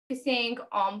focusing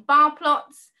on bar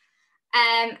plots.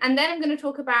 And then I'm going to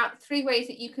talk about 3 ways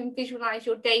that you can visualize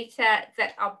your data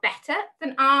that are better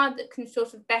than R, that can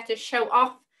sort of better show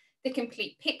off the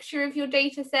complete picture of your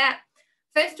data set.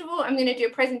 First of all, I'm going to do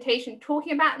a presentation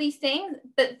talking about these things,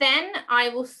 but then I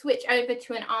will switch over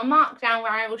to an R Markdown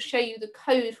where I will show you the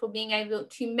code for being able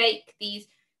to make these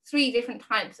 3 different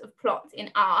types of plots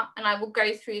in R, and I will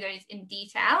go through those in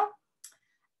detail.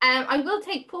 I will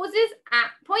take pauses at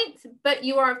points, but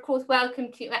you are of course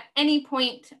welcome to at any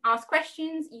point ask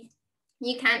questions.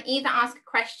 You can either ask a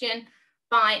question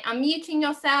by unmuting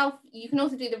yourself. You can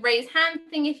also do the raise hand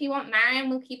thing if you want.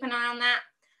 Mariam will keep an eye on that.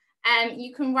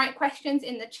 You can write questions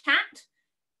in the chat.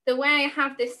 The way I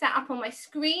have this set up on my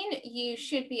screen, you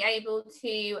should be able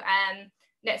to,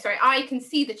 no, sorry, I can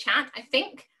see the chat, I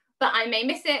think, but I may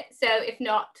miss it. So if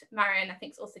not, Mariam, I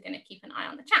think, is also going to keep an eye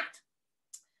on the chat.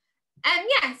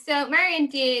 Yeah, so Mariam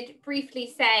did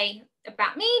briefly say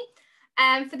about me.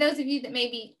 For those of you that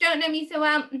maybe don't know me so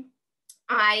well,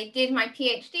 I did my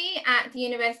PhD at the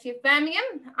University of Birmingham.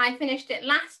 I finished it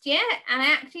last year, and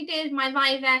I actually did my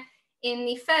Viva in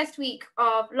the first week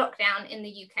of lockdown in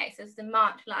the UK. So this was in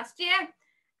March last year.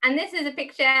 And this is a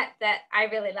picture that I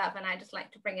really love, and I just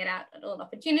like to bring it out at all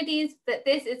opportunities. But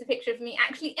this is a picture of me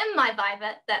actually in my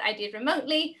Viva that I did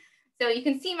remotely. So you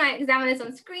can see my examiners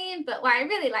on screen, but why I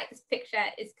really like this picture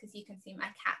is because you can see my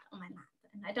cat on my lap.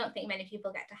 And I don't think many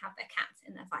people get to have their cats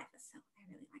in their Vivas, so I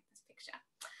really like this picture.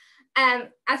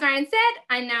 As Mariam said,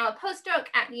 I'm now a postdoc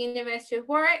at the University of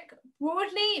Warwick.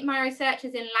 Broadly, my research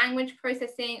is in language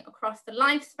processing across the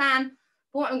lifespan.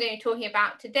 But what I'm going to be talking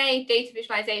about today, data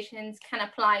visualizations can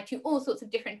apply to all sorts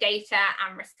of different data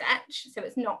and research. So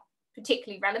it's not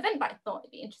particularly relevant, but I thought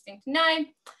it'd be interesting to know.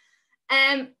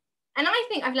 And I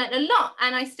think I've learned a lot,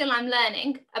 and I still am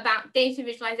learning about data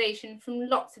visualization from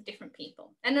lots of different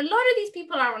people. And a lot of these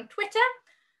people are on Twitter.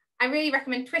 I really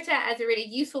recommend Twitter as a really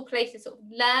useful place to sort of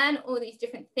learn all these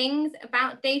different things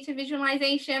about data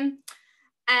visualization.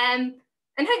 And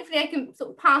hopefully I can sort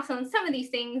of pass on some of these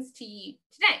things to you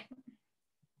today.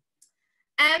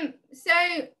 So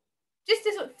just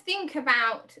to sort of think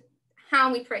about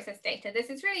how we process data, there's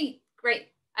this really great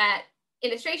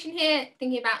illustration here,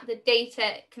 thinking about the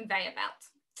data conveyor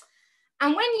belt.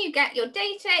 And when you get your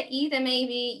data, either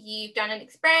maybe you've done an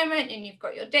experiment and you've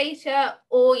got your data,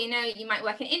 or you might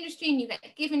work in industry and you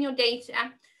get given your data,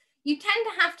 you tend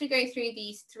to have to go through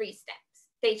these 3 steps.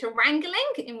 Data wrangling,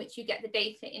 in which you get the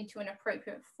data into an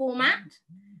appropriate format,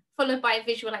 followed by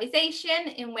visualization,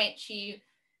 in which you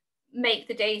make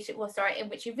the data, in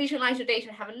which you visualize your data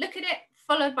and have a look at it,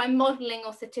 followed by modeling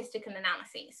or statistical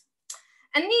analyses.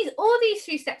 And all these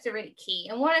 3 steps are really key.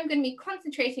 And what I'm going to be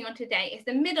concentrating on today is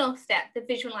the middle step, the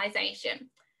visualization.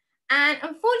 And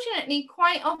unfortunately,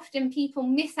 quite often people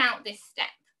miss out this step.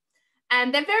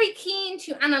 And they're very keen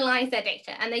to analyze their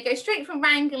data, and they go straight from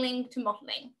wrangling to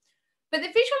modeling. But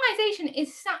the visualization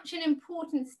is such an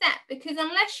important step, because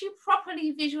unless you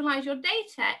properly visualize your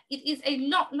data, it is a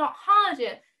lot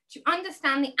harder to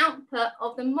understand the output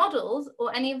of the models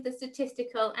or any of the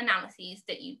statistical analyses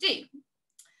that you do.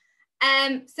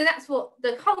 So that's what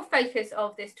the whole focus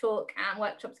of this talk and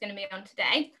workshop is going to be on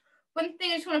today. One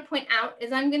thing I just want to point out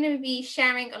is I'm going to be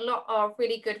sharing a lot of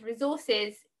really good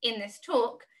resources in this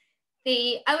talk.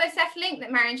 The OSF link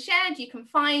that Mariam shared, you can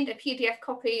find a PDF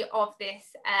copy of this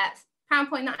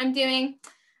PowerPoint that I'm doing.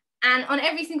 And on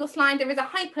every single slide, there is a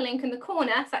hyperlink in the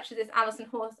corner, such as this Alison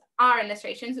Horse R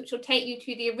illustrations, which will take you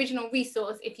to the original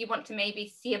resource if you want to maybe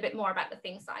see a bit more about the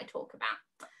things that I talk about.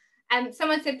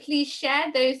 Someone said, please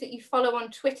share those that you follow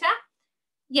on Twitter.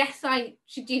 Yes, I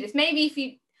should do this.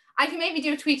 Maybe I can maybe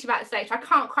do a tweet about this later. I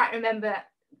can't quite remember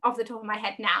off the top of my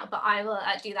head now, but I will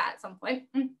do that at some point.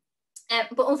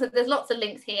 But also there's lots of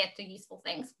links here to useful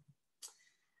things.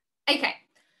 Okay,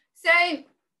 so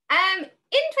in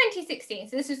 2016,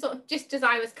 so this was sort of just as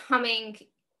I was coming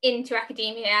into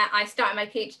academia, I started my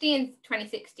PhD in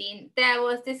 2016, there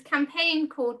was this campaign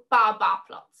called bar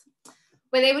plots,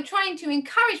 where they were trying to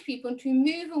encourage people to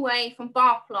move away from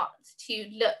bar plots to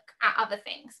look at other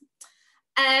things.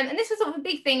 And this was sort of a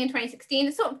big thing in 2016.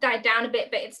 It sort of died down a bit,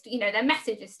 but it's, their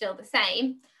message is still the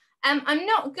same. I'm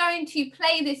not going to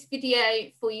play this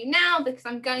video for you now because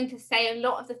I'm going to say a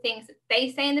lot of the things that they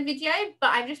say in the video, but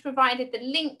I've just provided the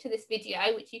link to this video,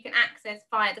 which you can access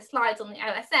via the slides on the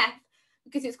OSF,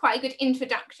 because it's quite a good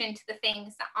introduction to the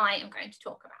things that I am going to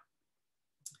talk about.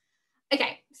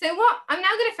 Okay, so what I'm now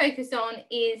going to focus on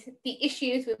is the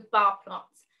issues with bar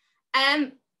plots.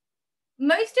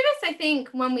 Most of us, I think,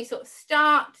 when we sort of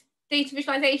start data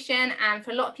visualization, and for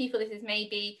a lot of people, this is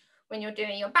maybe when you're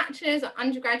doing your bachelor's or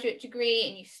undergraduate degree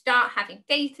and you start having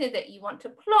data that you want to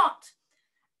plot,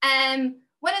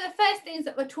 one of the first things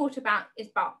that we're taught about is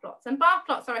bar plots. And bar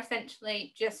plots are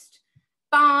essentially just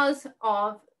bars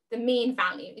of the mean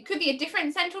value. It could be a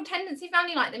different central tendency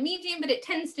value like the median, but it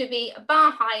tends to be a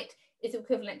bar height is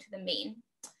equivalent to the mean.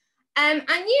 And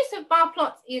use of bar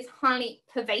plots is highly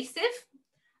pervasive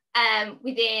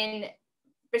within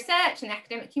research and the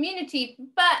academic community,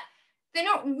 but they're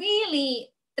not really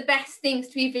the best things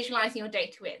to be visualizing your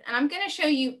data with. And I'm going to show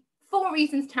you 4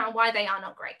 reasons to why they are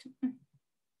not great.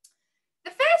 The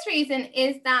first reason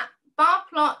is that bar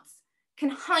plots can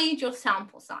hide your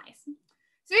sample size.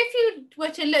 So if you were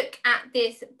to look at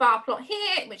this bar plot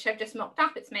here, which I've just mocked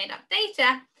up, it's made up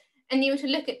data, and you were to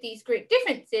look at these group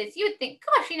differences, you would think,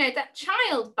 gosh, you know, that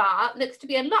child bar looks to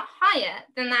be a lot higher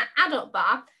than that adult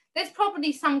bar. There's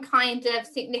probably some kind of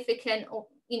significant or,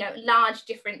 you know, large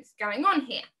difference going on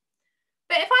here.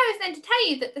 But if I was then to tell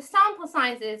you that the sample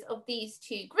sizes of these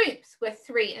 2 groups were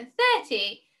 3 and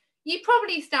 30, you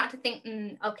probably start to think,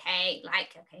 okay,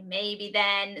 maybe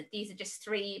then these are just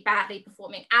 3 badly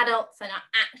performing adults and are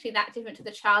actually that different to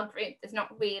the child group. There's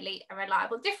not really a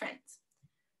reliable difference.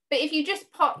 But if you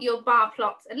just plot your bar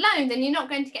plots alone, then you're not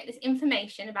going to get this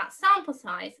information about sample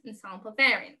size and sample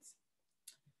variance.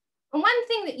 And one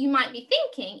thing that you might be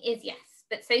thinking is, yes,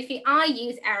 but Sophie, I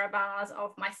use error bars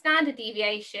of my standard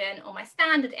deviation or my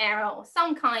standard error or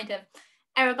some kind of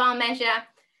error bar measure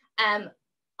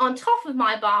on top of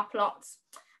my bar plots.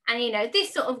 And, you know,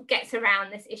 this sort of gets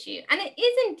around this issue. And it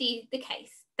is indeed the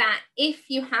case that if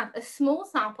you have a small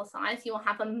sample size, you will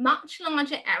have a much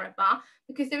larger error bar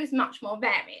because there is much more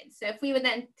variance. So if we were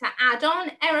then to add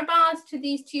on error bars to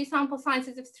these 2 sample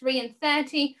sizes of 3 and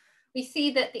 30, we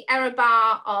see that the error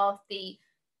bar of the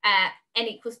n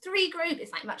equals 3 group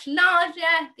is like much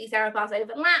larger. These error bars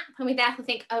overlap, and we therefore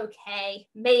think, okay,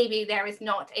 maybe there is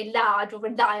not a large or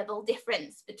reliable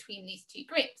difference between these 2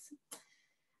 groups.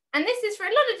 And this is, for a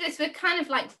lot of us, we're kind of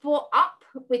like brought up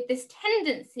with this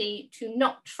tendency to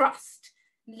not trust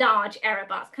large error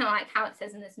bars, kind of like how it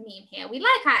says in this meme here. We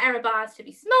like our error bars to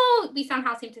be small. We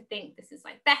somehow seem to think this is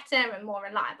like better and more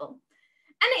reliable.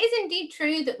 And it is indeed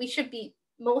true that we should be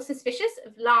more suspicious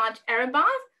of large error bars.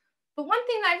 But one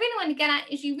thing that I really want to get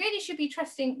at is you really should be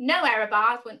trusting no error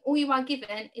bars when all you are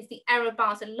given is the error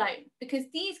bars alone, because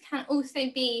these can also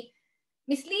be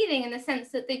misleading in the sense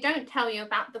that they don't tell you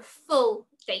about the full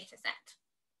data set.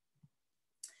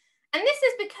 And this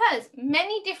is because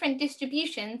many different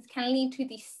distributions can lead to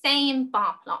the same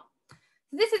bar plot.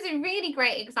 So this is a really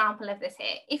great example of this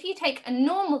here. If you take a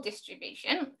normal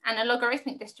distribution and a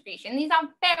logarithmic distribution, these are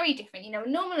very different. You know,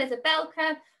 normal is a bell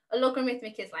curve, a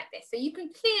logarithmic is like this. So you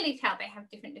can clearly tell they have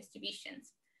different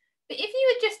distributions. But if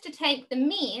you were just to take the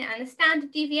mean and the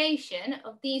standard deviation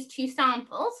of these 2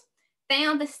 samples, they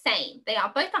are the same. They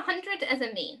are both 100 as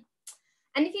a mean.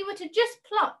 And if you were to just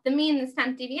plot the mean and the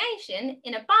standard deviation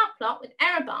in a bar plot with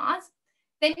error bars,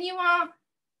 then you are,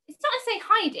 it's not to say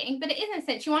hiding, but it is in a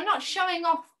sense, you are not showing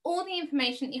off all the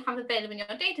information that you have available in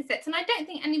your data sets. And I don't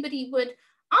think anybody would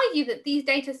argue that these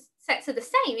data sets are the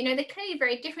same. You know, they're clearly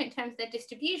very different in terms of their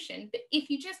distribution. But if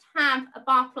you just have a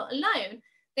bar plot alone,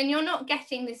 then you're not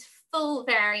getting this full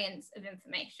variance of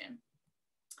information.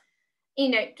 You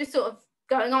know, just sort of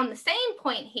going on the same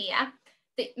point here,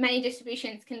 that many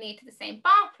distributions can lead to the same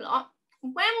bar plot.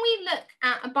 When we look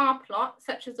at a bar plot,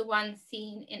 such as the one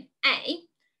seen in A,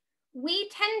 we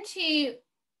tend to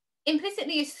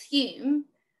implicitly assume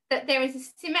that there is a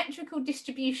symmetrical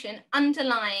distribution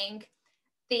underlying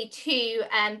the 2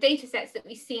 data sets that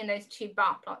we see in those 2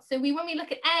 bar plots. So when we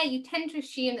look at A, you tend to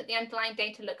assume that the underlying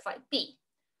data looks like B.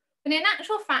 But in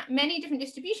actual fact, many different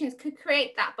distributions could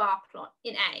create that bar plot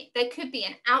in A. There could be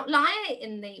an outlier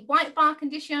in the white bar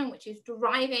condition, which is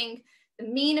driving the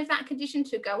mean of that condition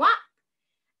to go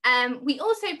up. We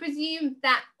also presume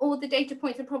that all the data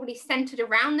points are probably centered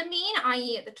around the mean,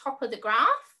 i.e. at the top of the graph.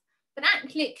 But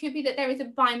actually, it could be that there is a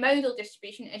bimodal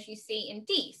distribution, as you see in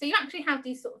D. So you actually have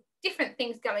these sort of different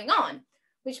things going on,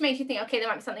 which makes you think, okay, there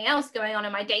might be something else going on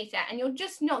in my data. And you're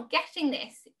just not getting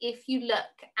this if you look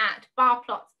at bar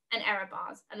plots and error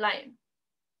bars alone.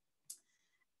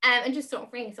 And just sort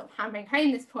of really hammering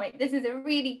home this point, this is a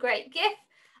really great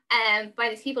GIF by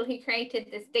these people who created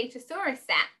this Datasaurus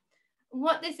set.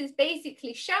 What this is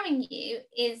basically showing you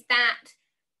is that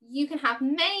you can have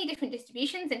many different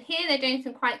distributions, and here they're doing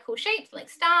some quite cool shapes like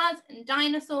stars and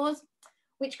dinosaurs,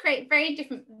 which create very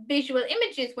different visual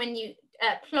images when you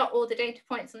plot all the data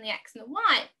points on the X and the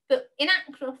Y. But in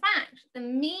actual fact, the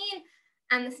mean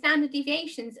and the standard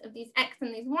deviations of these X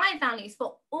and these Y values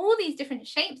for all these different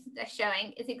shapes that they're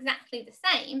showing is exactly the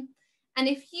same. And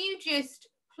if you just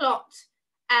plot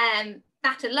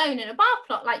that alone in a bar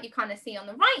plot, like you kind of see on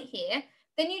the right here,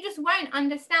 then you just won't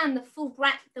understand the full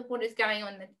breadth of what is going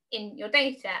on in your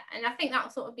data. And I think that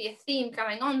will sort of be a theme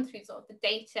going on through sort of the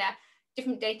data,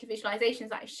 different data visualizations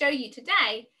that I show you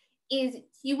today, is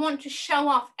you want to show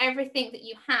off everything that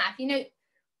you have. You know,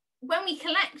 when we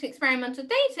collect experimental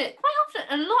data, quite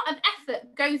often a lot of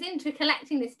effort goes into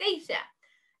collecting this data.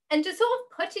 And to sort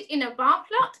of put it in a bar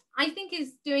plot, I think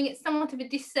is doing it somewhat of a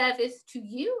disservice to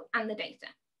you and the data.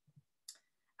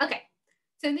 Okay,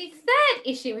 so the third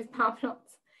issue with bar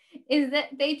plots is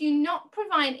that they do not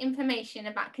provide information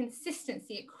about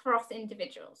consistency across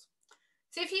individuals.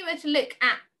 So if you were to look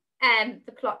at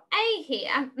the plot A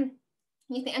here,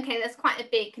 you think, okay, there's quite a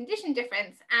big condition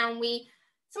difference, and we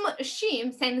somewhat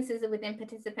assume, same as is within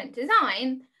participant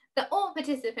design, that all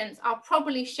participants are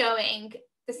probably showing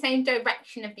the same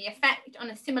direction of the effect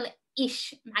on a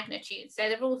similar-ish magnitude. So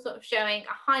they're all sort of showing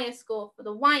a higher score for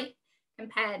the white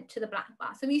compared to the black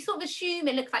bar. So we sort of assume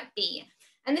it looks like B.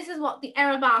 And this is what the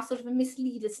error bar sort of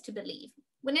misleads us to believe.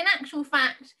 When in actual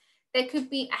fact, there could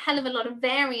be a hell of a lot of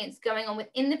variance going on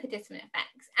within the participant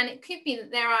effects. And it could be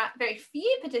that there are very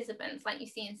few participants, like you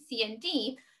see in C and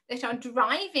D, that are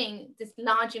driving this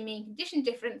larger mean condition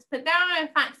difference, but there are in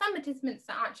fact some participants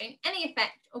that aren't showing any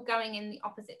effect or going in the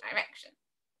opposite direction.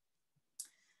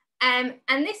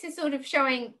 And this is sort of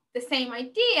showing the same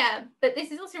idea, but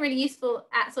this is also really useful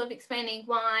at sort of explaining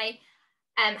why,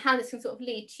 how this can sort of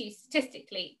lead to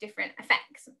statistically different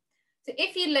effects. So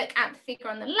if you look at the figure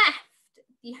on the left,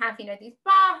 you have, you know, these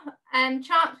bar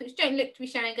charts which don't look to be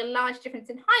showing a large difference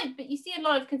in height, but you see a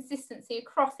lot of consistency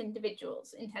across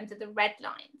individuals in terms of the red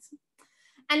lines.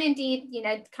 And indeed, you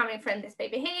know, coming from this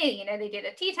paper here, you know, they did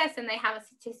a t-test and they have a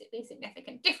statistically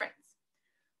significant difference.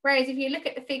 Whereas if you look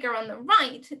at the figure on the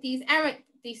right, these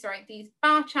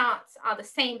bar charts are the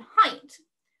same height,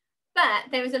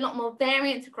 but there is a lot more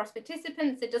variance across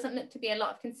participants. There doesn't look to be a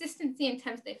lot of consistency in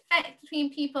terms of the effect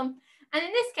between people. And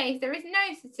in this case, there is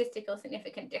no statistical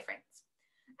significant difference.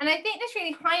 And I think this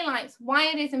really highlights why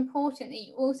it is important that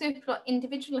you also plot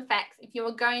individual effects if you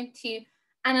are going to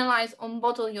analyze or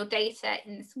model your data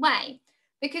in this way.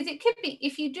 Because it could be,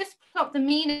 if you just plot the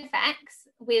mean effects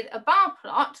with a bar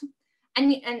plot,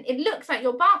 and it looks like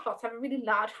your bar plots have a really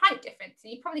large height difference,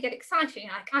 and you probably get excited, and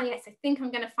you're like, oh yes, I think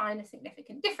I'm going to find a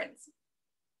significant difference.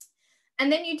 And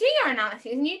then you do your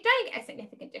analysis and you don't get a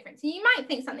significant difference. And you might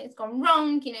think something's gone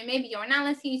wrong, you know, maybe your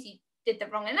analyses, you did the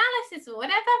wrong analysis or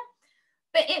whatever.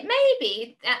 But it may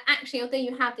be that actually, although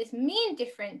you have this mean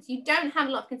difference, you don't have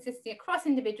a lot of consistency across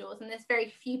individuals, and there's very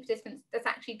few participants that's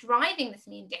actually driving this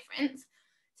mean difference.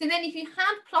 So then if you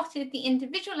had plotted the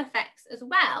individual effects as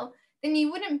well, then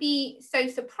you wouldn't be so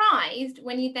surprised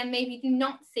when you then maybe do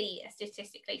not see a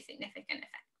statistically significant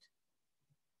effect.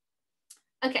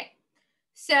 Okay,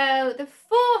 so the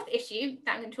fourth issue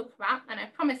that I'm going to talk about, and I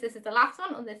promise this is the last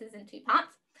one, or this is in two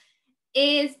parts,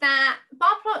 is that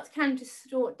bar plots can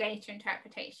distort data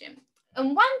interpretation.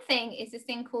 And one thing is this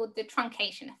thing called the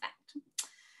truncation effect.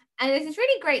 And there's this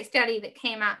really great study that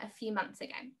came out a few months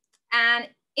ago. And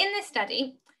in this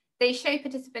study, they showed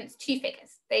participants two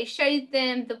figures. They showed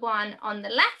them the one on the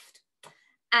left.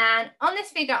 And on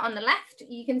this figure on the left,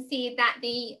 you can see that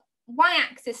the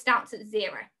y-axis starts at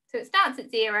 0. So it starts at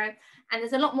 0, and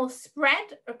there's a lot more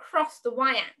spread across the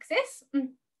y-axis.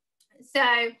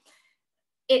 So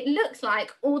it looks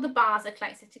like all the bars are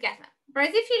closer together.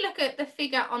 Whereas if you look at the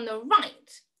figure on the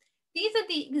right, these are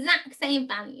the exact same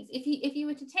values. If you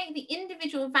were to take the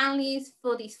individual values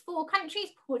for these 4 countries,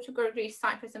 Portugal, Greece,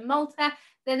 Cyprus, and Malta,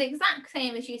 they're the exact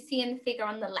same as you see in the figure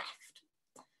on the left.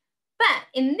 But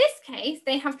in this case,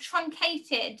 they have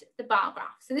truncated the bar graph.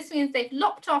 So this means they've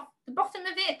lopped off the bottom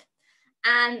of it,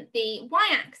 and the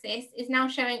y-axis is now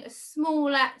showing a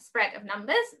smaller spread of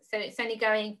numbers. So it's only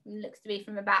going, looks to be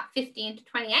from about 15 to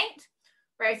 28,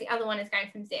 whereas the other one is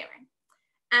going from 0.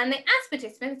 And they asked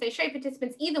participants, they showed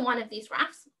participants either one of these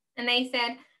graphs, and they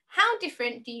said, how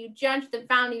different do you judge the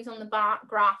values on the bar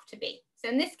graph to be? So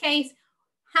in this case,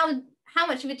 how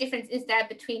much of a difference is there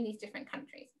between these different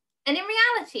countries? And in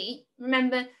reality,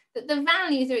 remember that the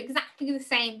values are exactly the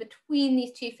same between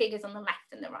these two figures on the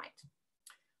left and the right.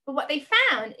 But what they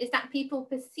found is that people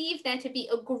perceive there to be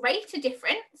a greater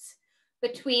difference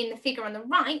between the figure on the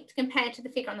right compared to the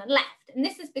figure on the left. And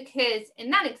this is because in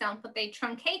that example, they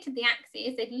truncated the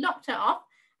axes, they lopped it off,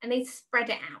 and they spread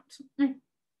it out.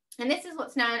 And this is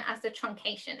what's known as the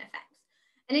truncation effect.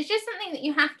 And it's just something that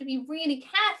you have to be really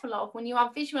careful of when you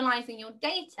are visualizing your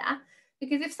data,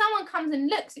 because if someone comes and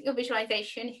looks at your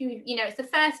visualization, who, you know, it's the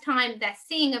first time they're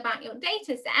seeing about your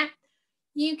data set,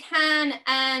 you can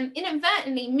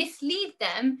inadvertently mislead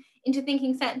them into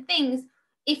thinking certain things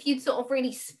if you'd sort of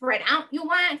really spread out your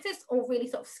y-axis or really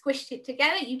sort of squished it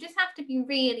together. You just have to be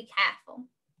really careful.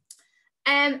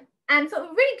 And sort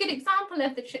of a really good example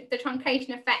of the truncation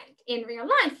effect in real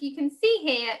life, you can see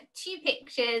here 2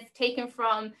 pictures taken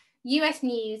from US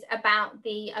News about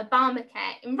the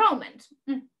Obamacare enrollment.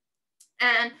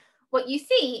 And what you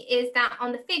see is that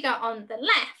on the figure on the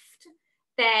left,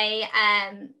 they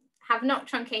have not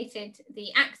truncated the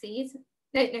axes.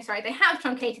 No, sorry, they have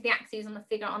truncated the axes on the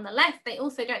figure on the left. They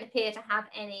also don't appear to have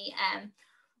any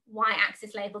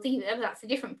y-axis labels either, but that's a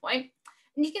different point.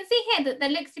 And you can see here that there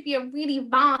looks to be a really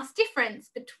vast difference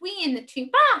between the 2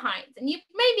 bar heights. And you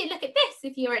maybe look at this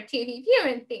if you're a TV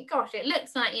viewer and think, gosh, it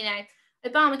looks like, you know,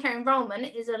 Obamacare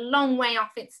enrollment is a long way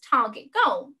off its target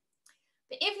goal.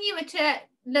 But if you were to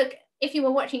look, if you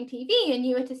were watching TV and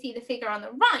you were to see the figure on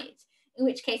the right, in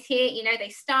which case here, you know, they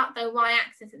start their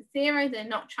y-axis at 0, they're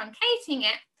not truncating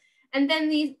it. And then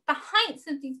the heights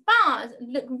of these bars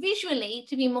look visually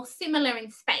to be more similar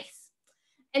in space.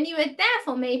 And you would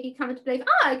therefore maybe come to believe,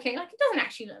 oh, okay, like it doesn't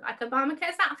actually look like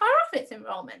Obamacare is that far off its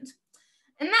enrollment.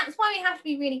 And that's why we have to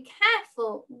be really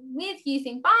careful with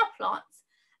using bar plots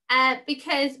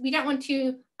because we don't want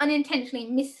to unintentionally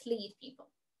mislead people.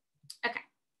 Okay,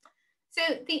 so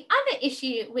the other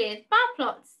issue with bar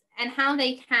plots and how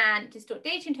they can distort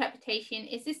data interpretation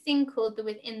is this thing called the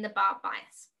within the bar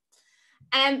bias.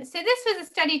 So this was a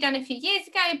study done a few years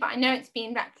ago, but I know it's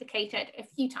been replicated a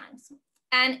few times.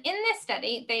 And in this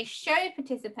study, they show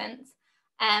participants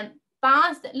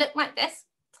bars that look like this.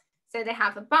 So they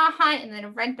have a bar height and then a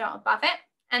red dot above it.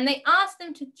 And they ask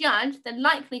them to judge the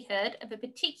likelihood of a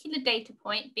particular data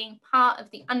point being part of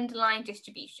the underlying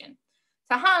distribution.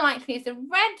 So how likely is the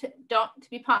red dot to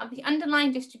be part of the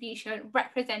underlying distribution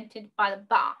represented by the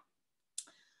bar?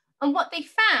 And what they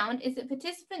found is that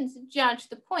participants judged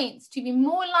the points to be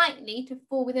more likely to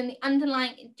fall within the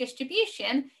underlying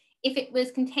distribution if it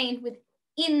was contained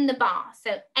within the bar,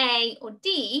 so A or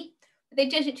D. But they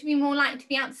judged it to be more likely to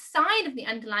be outside of the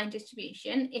underlying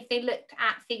distribution if they looked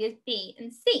at figures B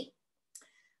and C.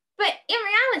 But in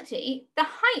reality,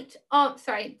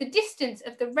 the distance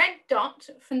of the red dot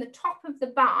from the top of the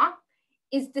bar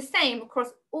is the same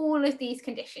across all of these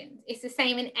conditions. It's the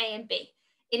same in A and B.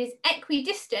 It is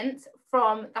equidistant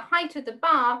from the height of the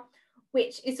bar,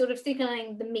 which is sort of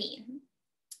signaling the mean.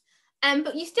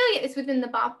 But you still get this within the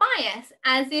bar bias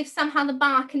as if somehow the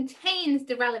bar contains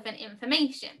the relevant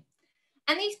information.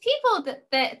 And these people,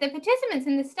 the participants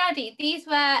in the study, these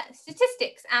were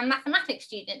statistics and mathematics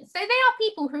students. So they are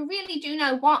people who really do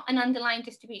know what an underlying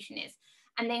distribution is.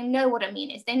 And they know what a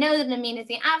mean is. They know that a mean is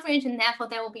the average and therefore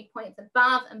there will be points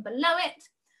above and below it.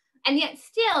 And yet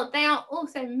still they are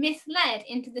also misled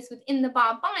into this within the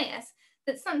bar bias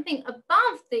that something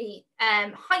above the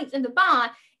height of the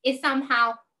bar is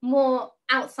somehow more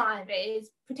outside of it, is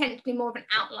potentially more of an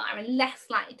outlier and less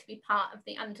likely to be part of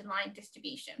the underlying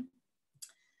distribution.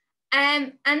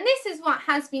 And this is what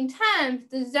has been termed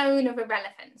the zone of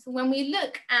irrelevance. When we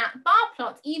look at bar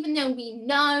plots, even though we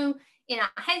know in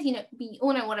our heads, you know, we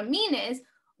all know what a mean is,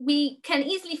 we can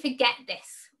easily forget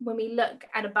this when we look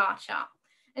at a bar chart.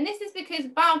 And this is because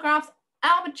bar graphs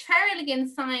arbitrarily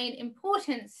assign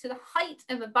importance to the height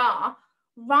of a bar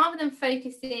rather than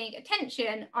focusing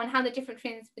attention on how the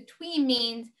difference between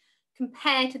means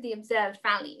compare to the observed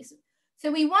values.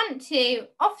 So we want to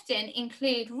often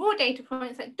include raw data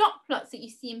points like dot plots that you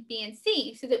see in B and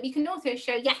C so that we can also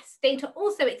show, yes, data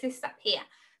also exists up here.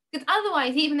 Because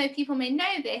otherwise, even though people may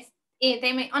know this,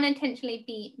 they may unintentionally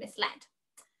be misled.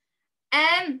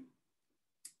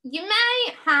 You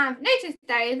may have noticed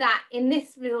though that in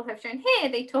this result I've shown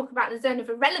here, they talk about the zone of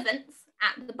irrelevance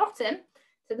at the bottom.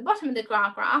 So the bottom of the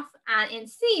graph, and in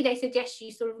C, they suggest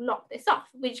you sort of lock this off,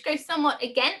 which goes somewhat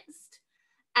against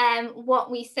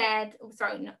what we said,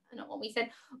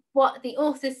 what the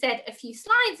authors said a few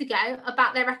slides ago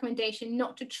about their recommendation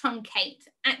not to truncate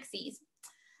axes.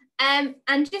 And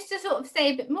just to sort of say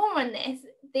a bit more on this,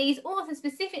 these authors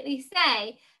specifically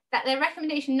say that their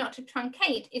recommendation not to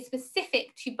truncate is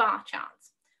specific to bar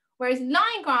charts, whereas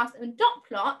line graphs and dot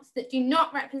plots that do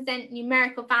not represent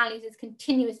numerical values as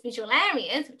continuous visual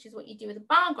areas, which is what you do with a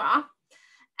bar graph,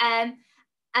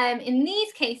 in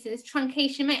these cases,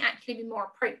 truncation may actually be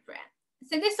more appropriate.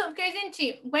 So this sort of goes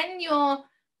into when you're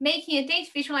making a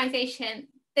data visualization,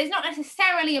 there's not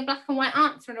necessarily a black and white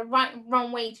answer and a right and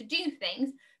wrong way to do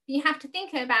things, but you have to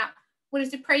think about what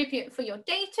is appropriate for your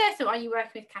data. So are you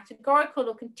working with categorical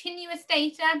or continuous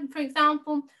data, for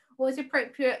example, or is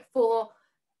appropriate for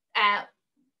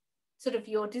sort of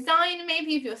your design,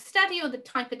 maybe of your study or the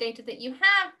type of data that you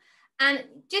have. And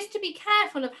just to be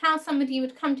careful of how somebody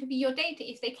would come to view your data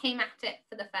if they came at it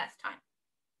for the first time.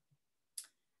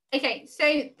 Okay, so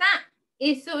that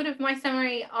is sort of my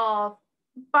summary of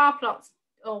bar plots,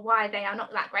 or why they are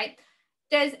not that great.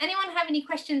 Does anyone have any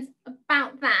questions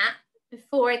about that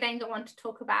before I then go on to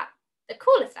talk about the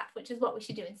cooler stuff, which is what we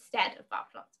should do instead of bar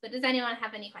plots? But does anyone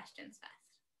have any questions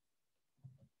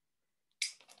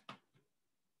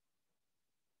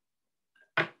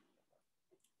first?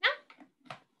 No?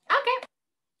 Okay.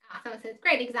 Someone says,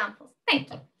 great examples.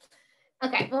 Thank you.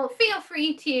 Okay, well, feel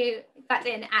free to butt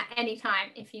in at any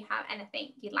time if you have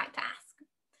anything you'd like to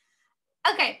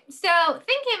ask. Okay, so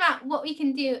thinking about what we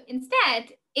can do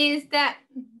instead is that,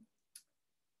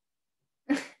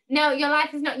 no, your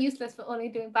life is not useless for only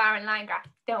doing bar and line graph.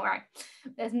 Don't worry,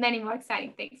 there's many more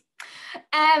exciting things.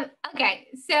 Okay,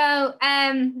 so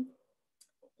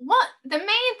what the main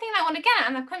thing I want to get at,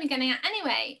 and I'm currently getting at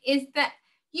anyway, is that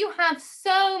you have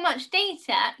so much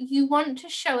data, you want to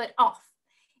show it off.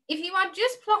 If you are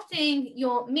just plotting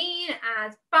your mean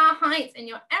as bar heights and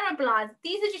your error bars,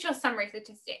 these are just your summary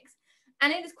statistics.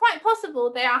 And it is quite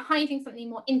possible they are hiding something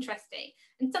more interesting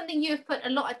and something you have put a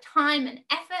lot of time and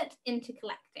effort into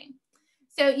collecting.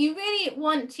 So you really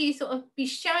want to sort of be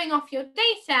showing off your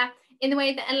data in the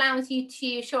way that allows you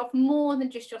to show off more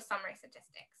than just your summary statistics.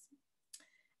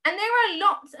 And there are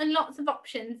lots and lots of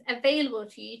options available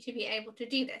to you to be able to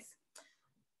do this.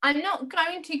 I'm not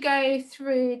going to go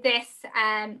through this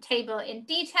table in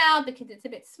detail because it's a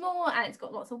bit small and it's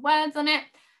got lots of words on it,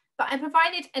 but I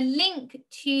provided a link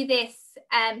to this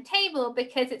table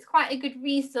because it's quite a good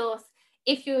resource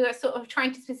if you're sort of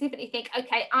trying to specifically think,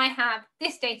 okay, I have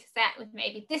this data set with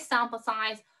maybe this sample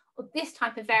size or this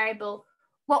type of variable,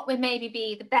 what would maybe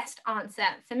be the best answer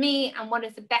for me and what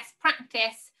is the best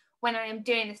practice when I am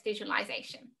doing this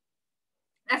visualization.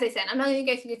 As I said, I'm not going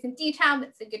to go through this in detail, but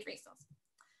it's a good resource.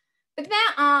 But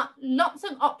there are lots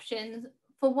of options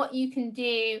for what you can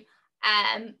do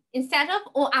instead of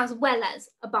or as well as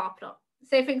a bar plot.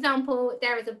 So for example,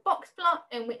 there is a box plot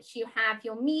in which you have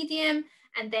your medium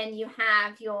and then you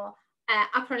have your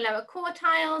upper and lower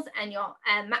quartiles and your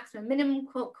maximum minimum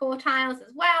quartiles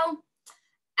as well.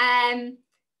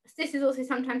 This is also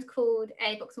sometimes called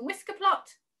a box and whisker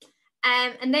plot.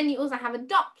 And then you also have a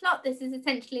dot plot. This is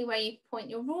essentially where you point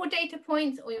your raw data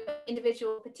points or your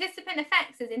individual participant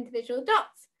effects as individual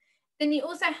dots. Then you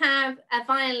also have a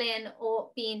violin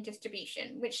or bean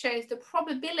distribution, which shows the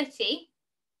probability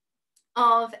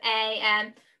of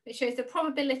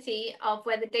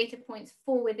where the data points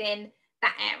fall within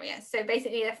that area. So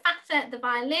basically, the fatter the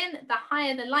violin, the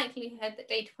higher the likelihood that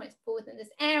data points fall within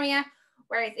this area.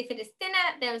 Whereas if it is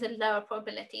thinner, there is a lower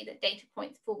probability that data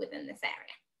points fall within this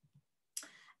area.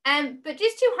 But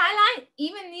just to highlight,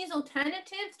 even these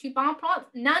alternatives to bar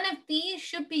plots, none of these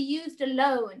should be used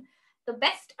alone. The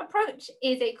best approach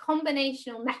is a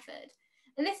combinational method.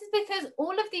 And this is because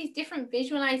all of these different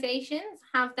visualizations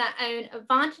have their own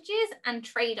advantages and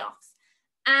trade-offs.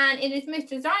 And it is most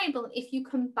desirable if you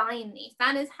combine these.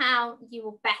 That is how you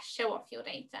will best show off your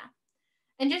data.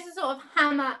 And just to sort of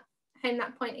hammer home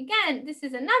that point again, this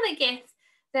is another GIF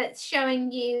that's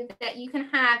showing you that you can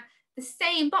have the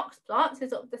same box plot, so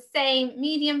sort of the same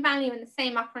median value and the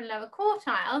same upper and lower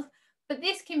quartiles, but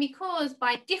this can be caused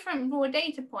by different raw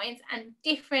data points and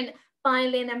different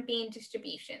violin and bean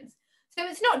distributions. So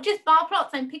it's not just bar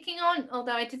plots I'm picking on,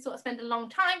 although I did sort of spend a long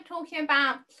time talking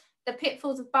about the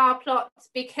pitfalls of bar plots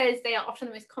because they are often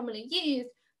the most commonly used,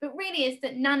 but really is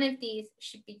that none of these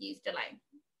should be used alone.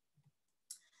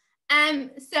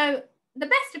 So the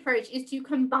best approach is to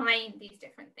combine these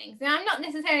different things. Now, I'm not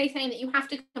necessarily saying that you have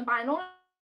to combine all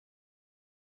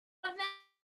of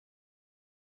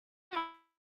them.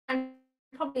 I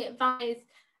probably advise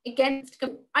against.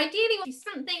 Ideally, do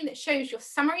something that shows your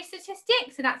summary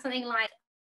statistics. So that's something like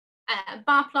a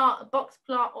bar plot, a box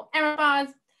plot, or error bars.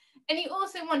 And you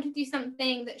also want to do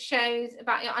something that shows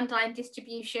about your underlying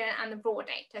distribution and the raw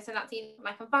data. So that's either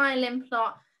like a violin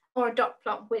plot or a dot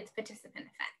plot with participant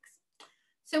effects.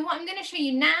 So what I'm going to show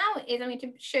you now is I'm going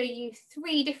to show you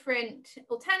 3 different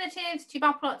alternatives to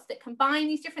bar plots that combine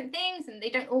these different things, and they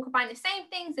don't all combine the same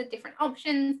things, they're different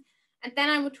options. And then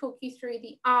I will talk you through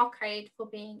the R code for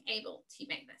being able to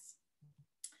make this.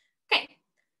 Okay,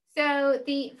 so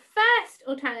the first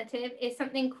alternative is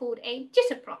something called a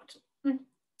jitter plot.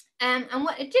 And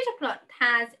what a jitter plot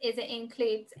has is it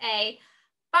includes a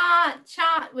bar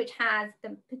chart which has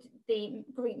the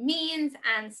group means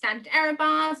and standard error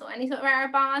bars or any sort of error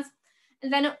bars.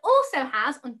 And then it also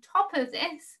has on top of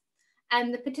this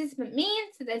the participant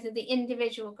means, so those are the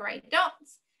individual grey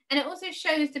dots, and it also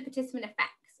shows the participant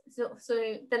effects,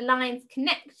 so the lines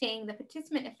connecting the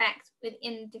participant effects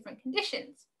within different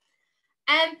conditions.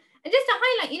 And just to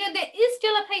highlight, there is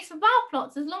still a place for bar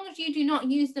plots as long as you do not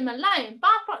use them alone.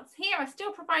 Bar plots here are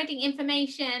still providing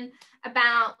information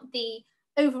about the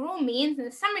overall means and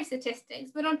the summary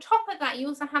statistics, but on top of that, you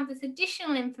also have this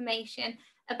additional information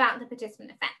about the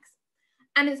participant effects.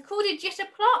 And it's called a jitter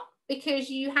plot because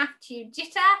you have to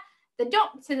jitter the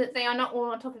dots so that they are not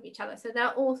all on top of each other. So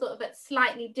they're all sort of at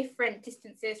slightly different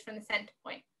distances from the center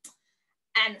point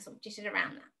and sort of jittered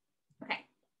around that. Okay.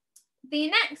 The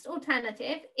next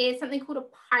alternative is something called a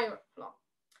pirate plot.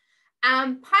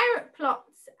 Pirate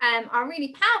plots are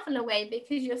really powerful in a way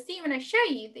because you'll see when I show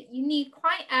you that you need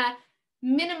quite a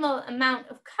minimal amount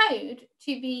of code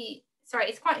to be, sorry,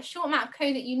 it's quite a short amount of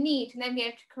code that you need to then be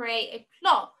able to create a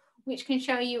plot which can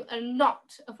show you a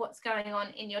lot of what's going on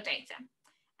in your data.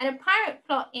 And a pirate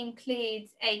plot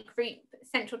includes a group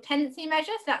central tendency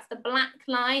measure, so that's the black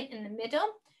line in the middle.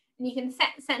 And you can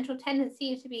set central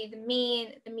tendency to be the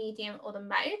mean, the median, or the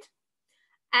mode.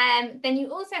 Then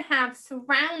you also have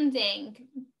surrounding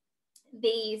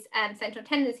these central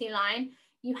tendency line,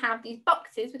 you have these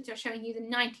boxes which are showing you the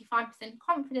 95%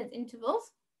 confidence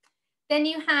intervals. Then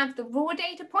you have the raw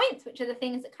data points, which are the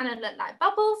things that kind of look like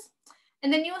bubbles.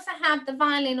 And then you also have the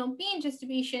violin or bean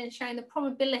distribution showing the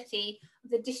probability of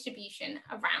the distribution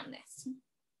around this.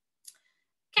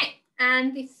 Okay,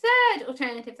 and the third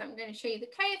alternative that I'm going to show you the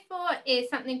code for is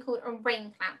something called a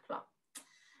rain cloud plot.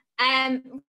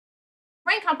 Rain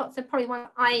cloud plots are probably one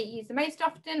I use the most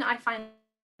often. I find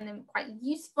them quite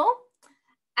useful.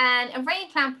 And a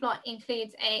rain cloud plot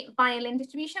includes a violin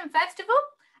distribution, first of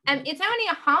all. It's only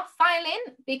a half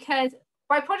violin because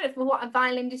by product of what a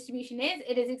violin distribution is,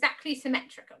 it is exactly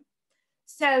symmetrical.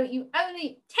 So you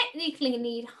only technically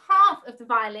need half of the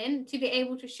violin to be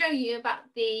able to show you about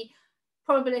the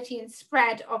probability and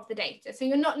spread of the data. So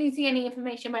you're not losing any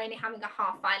information by only having a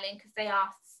half violin because they are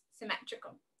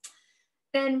symmetrical.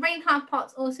 Then rain cloud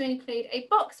plots also include a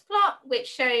box plot, which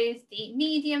shows the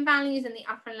median values in the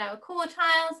upper and lower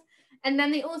quartiles. And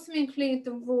then they also include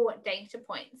the raw data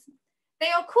points. They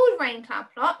are called rain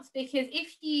cloud plots because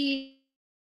if you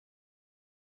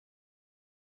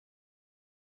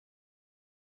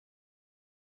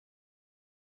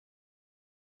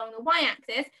along the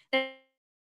y-axis, and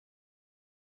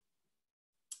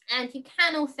you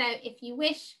can also, if you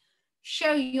wish,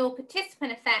 show your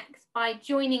participant effects by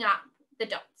joining up the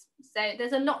dots. So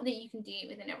there's a lot that you can do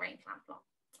within a rain cloud plot.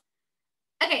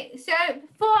 Okay, so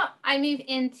before I move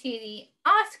into the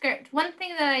R script, one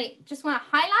thing that I just want to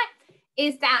highlight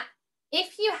is that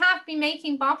if you have been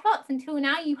making bar plots until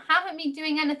now, you haven't been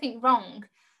doing anything wrong.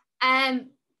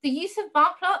 The use of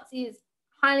bar plots is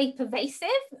highly pervasive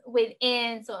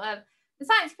within sort of the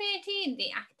science community,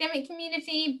 the academic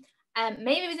community,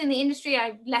 maybe within the industry.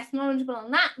 I'm less knowledgeable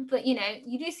on that, but you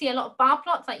do see a lot of bar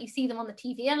plots, like you see them on the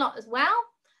TV a lot as well.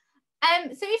 So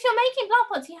if you're making bar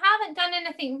plots, you haven't done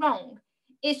anything wrong.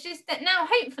 It's just that now,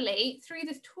 hopefully, through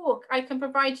this talk, I can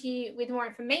provide you with more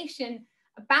information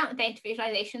about data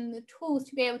visualization, the tools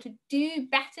to be able to do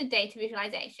better data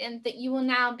visualization, that you will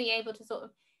now be able to sort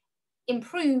of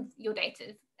improve your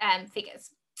data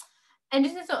figures. And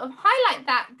just to sort of highlight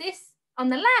that, this on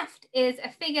the left is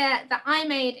a figure that I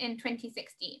made in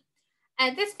 2016.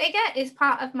 This figure is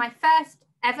part of my first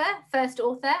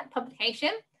author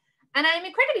publication. And I'm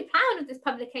incredibly proud of this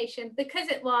publication because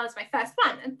it was my first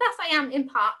one. And thus I am in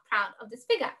part proud of this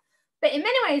figure. But in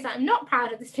many ways, I'm not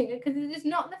proud of this figure because it is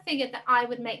not the figure that I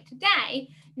would make today,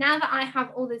 now that I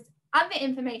have all this other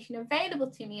information available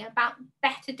to me about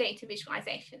better data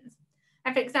visualizations.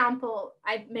 And for example,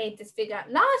 I made this figure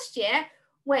last year,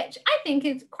 which I think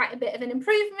is quite a bit of an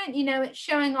improvement. It's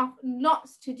showing off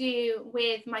lots to do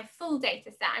with my full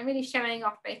data set. I'm really showing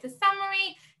off both the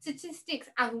summary, statistics,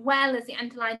 as well as the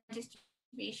underlying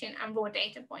distribution and raw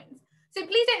data points. So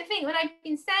please don't think when I've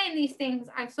been saying these things,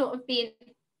 I've sort of been,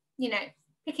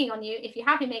 picking on you if you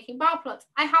have been making bar plots.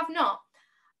 I have not.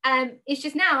 It's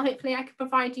just now, hopefully, I can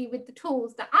provide you with the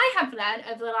tools that I have learned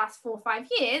over the last 4 or 5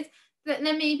 years that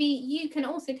then maybe you can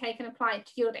also take and apply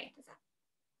to your data set.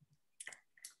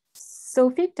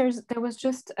 Sophie, there was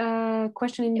just a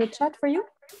question in the chat for you.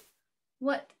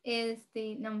 What is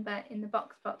the number in the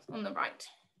box plots on the right?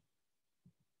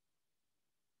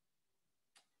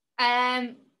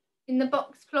 In the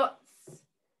box plots,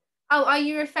 oh, are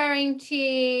you referring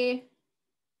to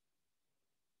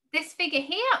this figure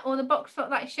here or the box plot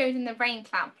that I showed in the rain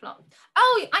cloud plot?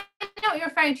 Oh, I know what you're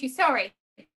referring to, sorry.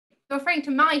 You're referring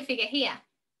to my figure here.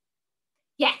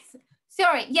 Yes,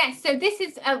 sorry, yes, so this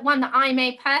is one that I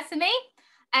made personally.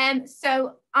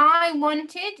 So I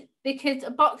wanted, because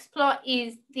a box plot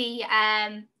is the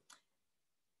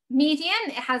median.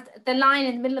 It has the line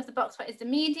in the middle of the box plot is the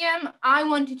median. I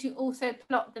wanted to also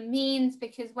plot the means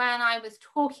because when I was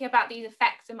talking about these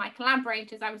effects with my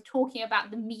collaborators, I was talking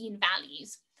about the mean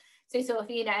values. So sort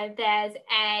of, you know, there's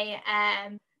a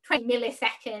 20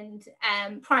 millisecond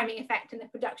priming effect in the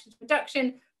production to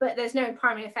production, but there's no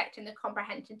priming effect in the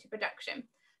comprehension to production.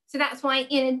 So that's why,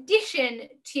 in addition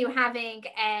to having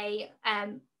a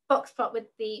box plot with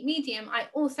the median, I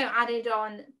also added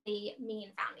on the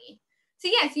mean value. So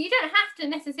yeah, so you don't have to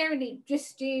necessarily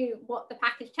just do what the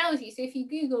package tells you. So if you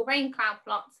Google rain cloud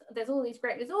plots, there's all these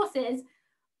great resources,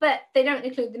 but they don't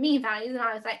include the mean values. And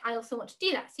I was like, I also want to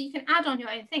do that. So you can add on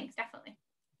your own things, definitely.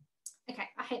 Okay,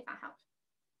 I hope that helped.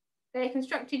 They're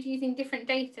constructed using different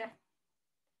data.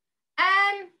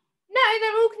 No,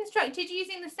 they're all constructed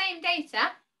using the same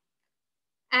data.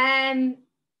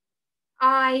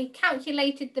 I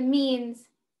calculated the means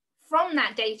from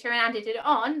that data and added it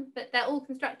on, but they're all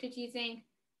constructed using,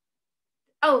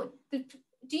 do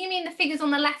you mean the figures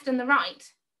on the left and the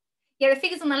right? Yeah, the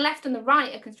figures on the left and the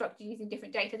right are constructed using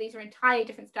different data. These are entirely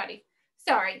different studies.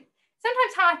 Sorry,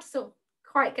 sometimes hard to sort of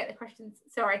quite get the questions.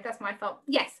 Sorry, that's my fault.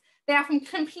 Yes, they are from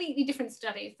completely different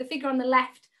studies. The figure on the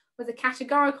left was a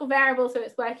categorical variable, so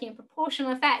it's working in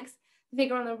proportional effects. The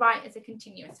figure on the right is a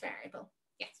continuous variable.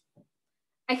 Yes.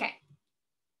 Okay.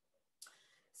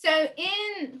 So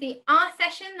in the R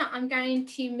session that I'm going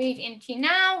to move into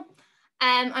now,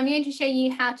 I'm going to show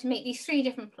you how to make these 3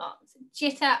 different plots: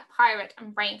 jitter, pirate,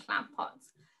 and rain cloud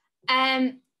plots.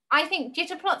 I think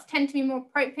jitter plots tend to be more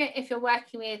appropriate if you're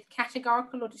working with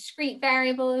categorical or discrete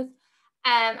variables,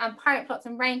 and pirate plots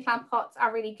and rain cloud plots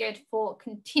are really good for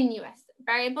continuous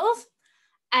variables.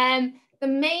 The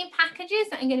main packages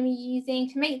that I'm going to be using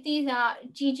to make these are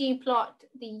ggplot,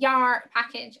 the YAR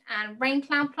package, and rain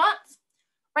cloud plots.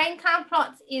 Rain cloud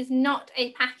plots is not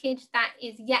a package that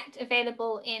is yet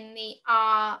available in the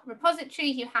R repository.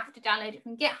 You have to download it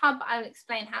from GitHub. I'll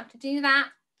explain how to do that.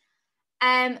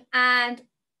 And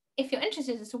if you're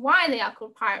interested as to why they are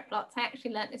called pirate plots, I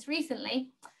actually learned this recently.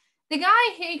 The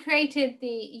guy who created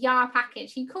the YAR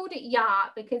package, he called it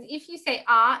YAR because if you say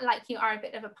R like you are a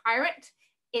bit of a pirate,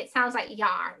 it sounds like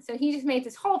YAR. So he just made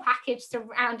this whole package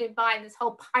surrounded by this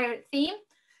whole pirate theme.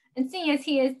 And seeing as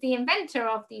he is the inventor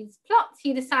of these plots,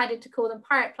 he decided to call them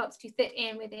pirate plots to fit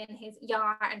in within his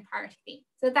YAR and pirate theme.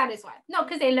 So that is why, not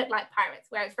because they look like pirates,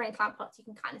 whereas rain cloud plots, you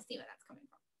can kind of see where that's coming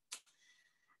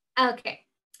from. Okay.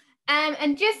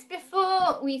 And just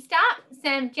before we start,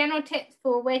 some general tips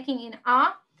for working in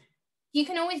R. You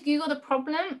can always Google the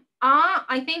problem. R,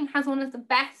 I think, has one of the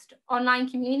best online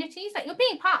communities. Like, you're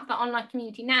being part of the online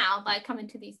community now by coming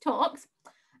to these talks.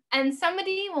 And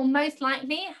somebody will most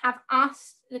likely have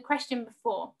asked the question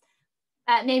before,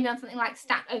 maybe on something like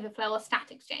Stack Overflow or Stat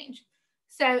Exchange.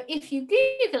 So if you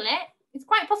Google it, it's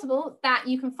quite possible that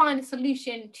you can find a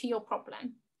solution to your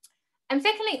problem. And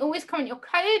secondly, always comment your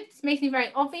code. This makes me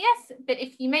very obvious, but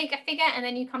if you make a figure and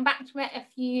then you come back to it a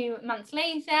few months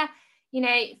later, you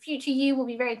know, future you will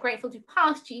be very grateful to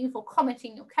past you for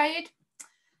commenting your code.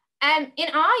 In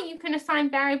R, you can assign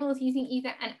variables using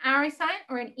either an arrow sign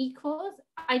or an equals.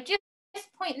 I just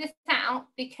point this out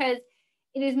because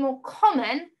it is more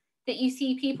common that you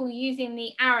see people using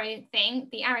the arrow thing,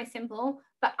 the arrow symbol,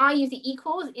 but I use the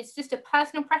equals. It's just a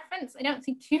personal preference. I don't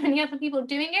see too many other people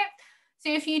doing it. So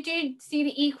if you do see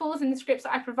the equals in the scripts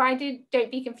that I provided,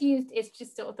 don't be confused. It's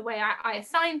just sort of the way I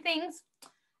assign things.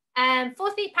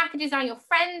 Fourthly, packages are your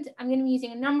friend. I'm going to be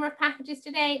using a number of packages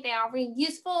today. They are really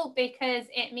useful because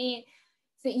it means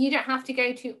that you don't have to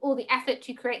go to all the effort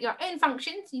to create your own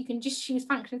functions. You can just choose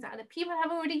functions that other people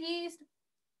have already used.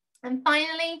 And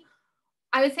finally,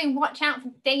 I would say watch out for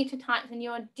data types when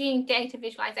you're doing data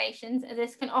visualizations, as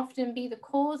this can often be the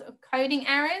cause of coding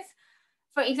errors.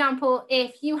 For example,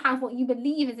 if you have what you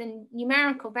believe is a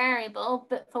numerical variable,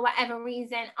 but for whatever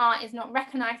reason, R is not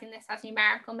recognizing this as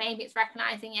numerical, maybe it's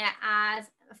recognizing it as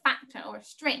a factor or a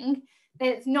string,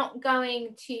 then it's not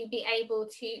going to be able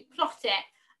to plot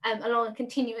it along a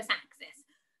continuous axis.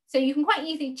 So you can quite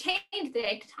easily change the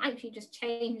data type. You just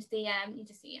change the, you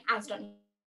just see as numeric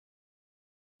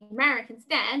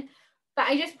instead. But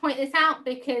I just point this out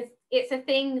because it's a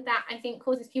thing that I think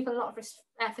causes people a lot of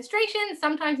frustration,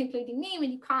 sometimes including me,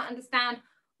 when you can't understand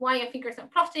why your figure is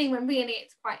not plotting when really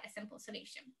it's quite a simple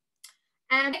solution.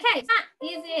 Okay, so that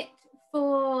is it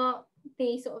for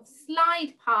the sort of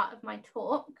slide part of my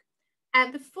talk.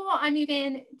 Before I move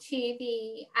in to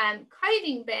the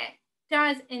coding bit,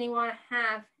 does anyone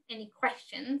have any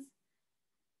questions?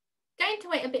 Going to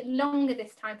wait a bit longer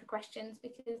this time for questions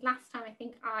because last time I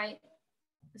think I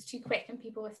was too quick and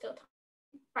people were still talking.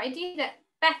 But I do that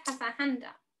Beth has her hand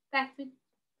up. Beth, do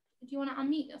you want to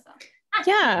unmute yourself?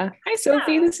 Yeah. Hi,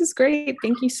 Sophie. This is great.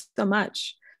 Thank you so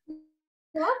much.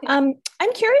 I'm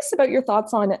curious about your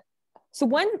thoughts on, so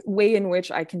one way in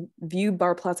which I can view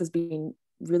bar plots as being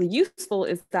really useful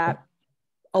is that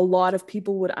a lot of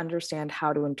people would understand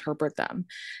how to interpret them.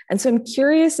 And so I'm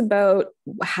curious about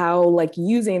how, like,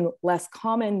 using less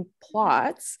common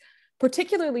plots,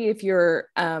 particularly if you're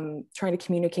trying to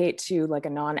communicate to like a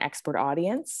non-expert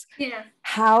audience,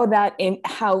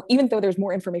 how even though there's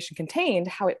more information contained,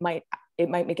 how it might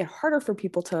make it harder for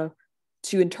people to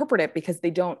interpret it because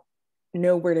they don't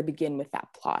know where to begin with that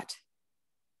plot.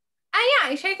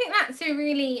 Yeah, actually, I think that's a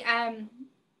really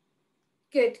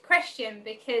good question,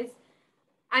 because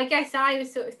I guess I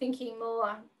was sort of thinking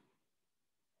more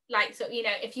like, so, you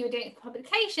know, if you were doing a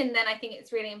publication, then I think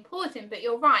it's really important. But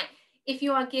you're right. If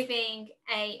you are giving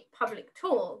a public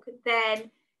talk,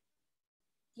 then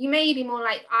you may be more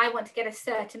like, I want to get a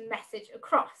certain message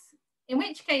across. In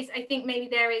which case, I think maybe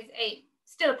there is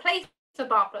still a place for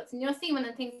bar plots. And you'll see one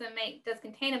of the things that does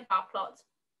contain a bar plot.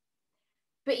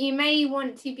 But you may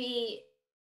want to be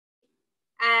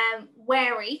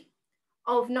wary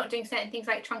of not doing certain things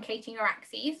like truncating your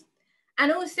axes.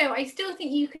 And also, I still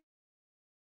think you can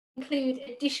include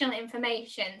additional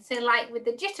information. So like with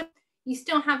the jitter, you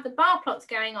still have the bar plots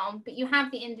going on, but you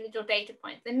have the individual data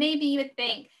points. And maybe you would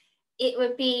think it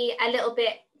would be a little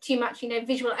bit too much, you know,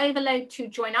 visual overload to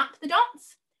join up the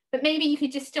dots, but maybe you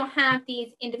could just still have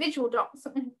these individual dots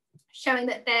showing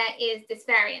that there is this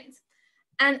variance.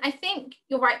 And I think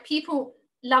you're right, people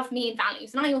love mean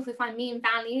values. And I also find mean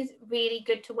values really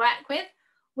good to work with,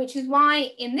 which is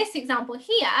why in this example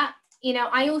here, you know,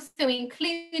 I also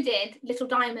included little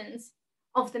diamonds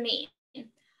of the mean.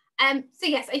 So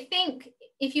yes, I think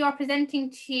if you are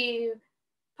presenting to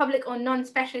public or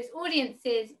non-specialist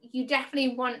audiences, you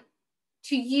definitely want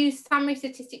to use summary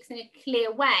statistics in a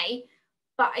clear way.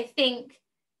 But I think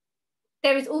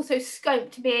there is also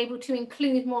scope to be able to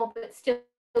include more, but still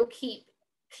keep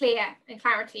clear and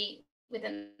clarity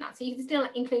within that. So you can still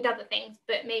include other things,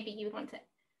 but maybe you would want to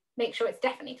make sure it's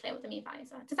definitely clear what the mean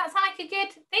values are. Does that sound like a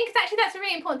good thing? Because actually that's a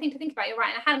really important thing to think about. You're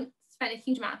right. And I hadn't spent a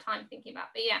huge amount of time thinking about,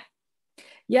 but yeah.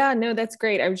 Yeah, no, that's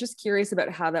great. I was just curious about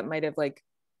how that might have like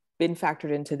been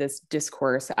factored into this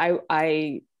discourse.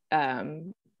 I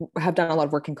have done a lot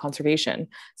of work in conservation,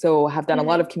 so have done a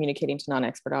lot of communicating to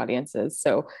non-expert audiences.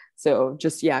 So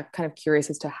just, yeah, kind of curious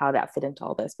as to how that fit into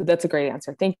all this, but that's a great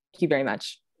answer. Thank you very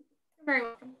much. You're very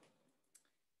welcome.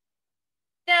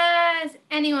 Does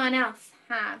anyone else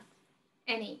have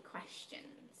any questions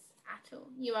at all?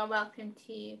 You are welcome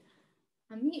to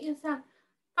unmute yourself.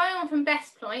 Following on from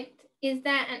Best Point, is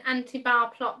there an anti-bar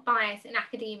plot bias in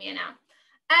academia now?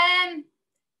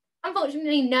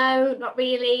 Unfortunately, no, not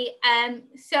really.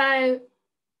 So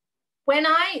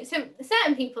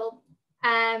certain people,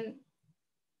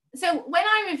 so when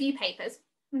I review papers,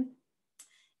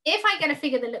 if I get a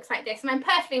figure that looks like this, and I'm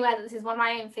perfectly aware that this is one of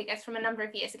my own figures from a number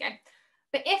of years ago,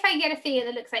 but if I get a figure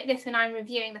that looks like this when I'm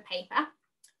reviewing the paper,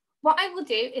 what I will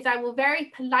do is I will very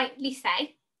politely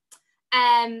say,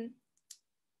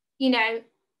 you know,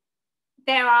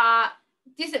 there are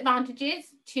disadvantages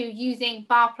to using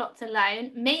bar plots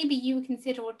alone. Maybe you would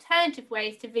consider alternative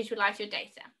ways to visualize your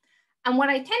data. And what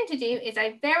I tend to do is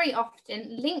I very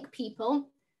often link people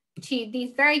to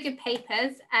these very good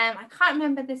papers. I can't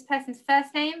remember this person's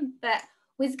first name, but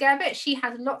Wiz Gerbert, she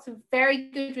has lots of very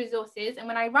good resources. And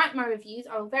when I write my reviews,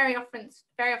 I will very often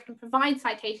provide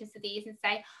citations to these and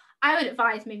say, I would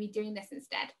advise maybe doing this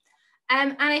instead.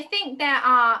 And I think there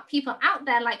are people out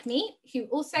there like me who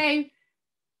also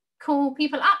call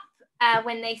people up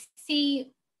when they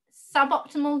see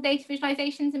suboptimal data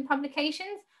visualizations in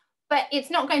publications, but it's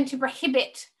not going to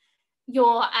prohibit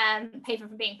your paper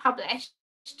from being published.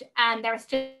 And there are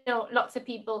still lots of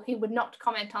people who would not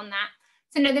comment on that.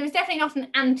 So no, there is definitely not an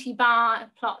anti-bar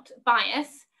plot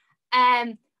bias.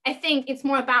 I think it's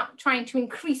more about trying to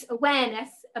increase awareness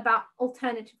about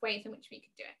alternative ways in which we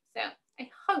could do it. So I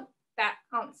hope that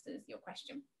answers your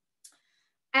question.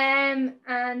 And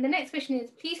the next question is,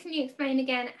 please can you explain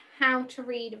again how to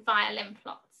read violin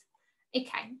plots?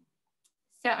 Okay,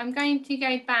 so I'm going to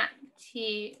go back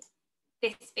to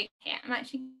this figure here. I'm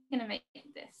actually going to make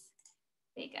this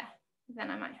bigger, then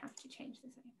I might have to change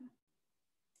this over.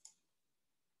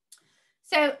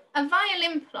 So a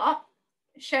violin plot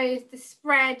shows the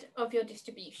spread of your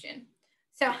distribution.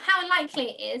 So how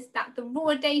likely it is that the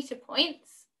raw data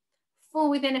points fall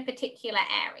within a particular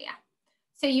area.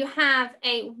 So you have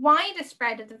a wider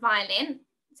spread of the violin,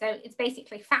 so it's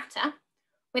basically fatter,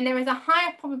 when there is a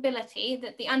higher probability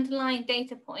that the underlying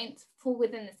data points fall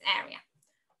within this area.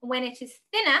 When it is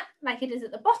thinner, like it is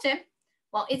at the bottom,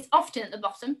 well, it's often at the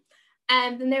bottom,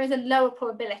 then there is a lower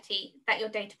probability that your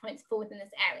data points fall within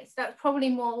this area. So that's probably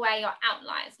more where your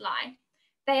outliers lie.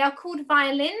 They are called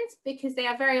violins because they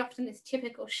are very often this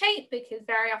typical shape, because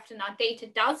very often our data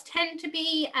does tend to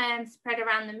be spread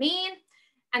around the mean,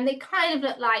 and they kind of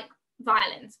look like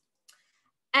violins.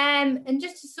 And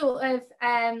just to sort of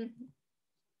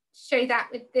show that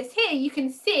with this here, you can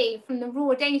see from the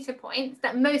raw data points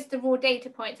that most of the raw data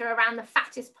points are around the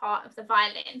fattest part of the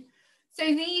violin. So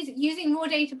these, using raw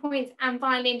data points and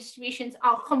violin distributions,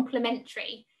 are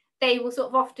complementary. They will sort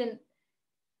of often,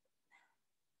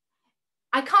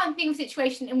 I can't think of a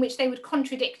situation in which they would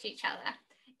contradict each other.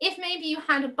 If maybe you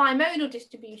had a bimodal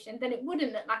distribution, then it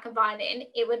wouldn't look like a violin.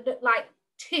 It would look like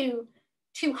two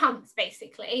humps,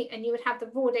 basically, and you would have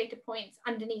the raw data points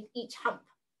underneath each hump.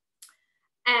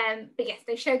 But yes,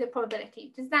 they show the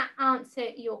probability. Does that answer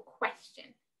your question?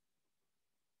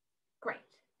 Great.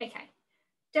 Okay.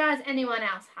 Does anyone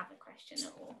else have a question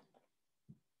at all?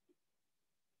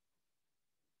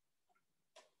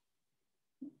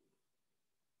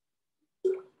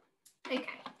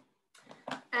 Okay.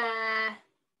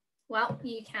 Well,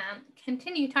 you can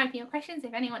continue typing your questions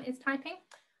if anyone is typing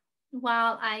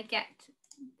while I get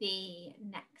the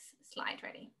next slide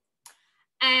ready.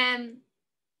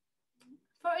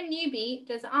 For a newbie,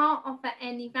 does R offer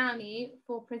any value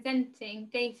for presenting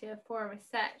data for a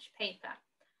research paper?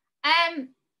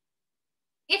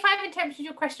 If I've interpreted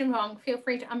your question wrong, feel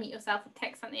free to unmute yourself or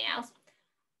text something else.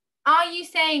 Are you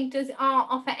saying, does R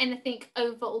offer anything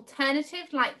over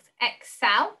alternative like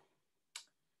Excel?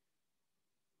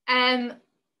 The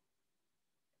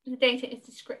data is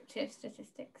descriptive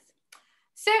statistics.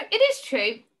 So it is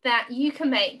true that you can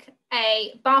make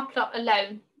a bar plot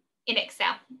alone in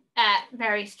Excel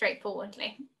very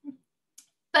straightforwardly,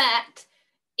 but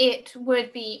it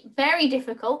would be very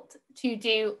difficult to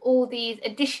do all these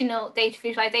additional data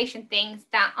visualization things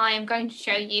that I am going to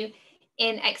show you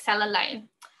in Excel alone.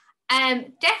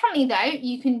 Definitely though,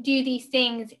 you can do these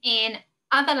things in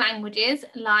other languages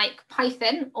like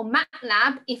Python or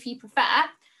MATLAB if you prefer.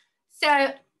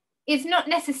 So it's not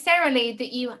necessarily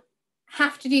that you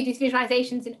have to do these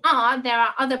visualizations in R. There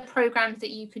are other programs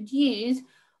that you could use,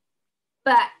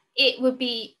 but it would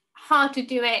be hard to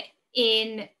do it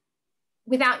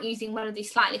without using one of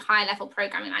these slightly higher level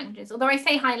programming languages. Although I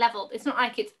say high level, it's not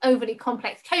like it's overly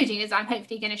complex coding, as I'm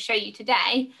hopefully going to show you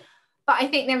today. But I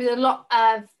think there is a lot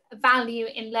of value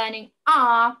in learning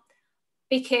R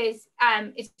because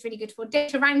it's really good for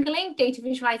data wrangling, data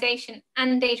visualization,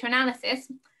 and data analysis.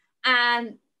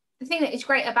 And the thing that is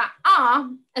great about R,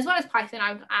 as well as Python,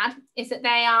 I would add, is that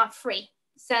they are free.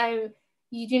 So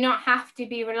you do not have to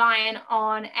be relying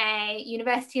on a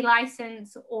university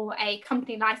license or a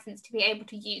company license to be able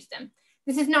to use them.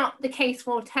 This is not the case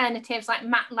for alternatives like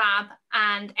MATLAB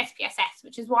and SPSS,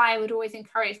 which is why I would always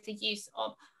encourage the use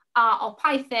of R or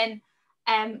Python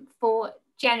for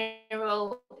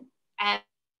general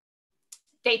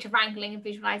data wrangling and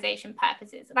visualization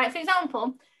purposes. Like, for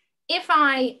example, if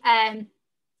I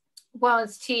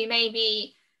was to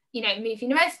maybe move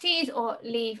universities or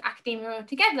leave academia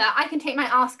altogether, I can take my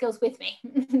R skills with me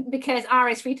because R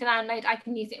is free to download. I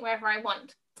can use it wherever I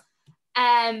want.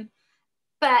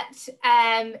 But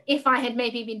if I had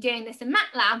maybe been doing this in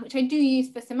MATLAB, which I do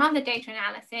use for some other data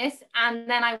analysis, and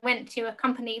then I went to a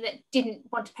company that didn't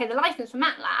want to pay the license for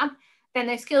MATLAB, then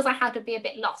those skills I had would be a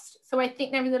bit lost. So I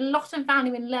think there is a lot of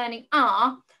value in learning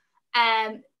R,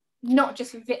 not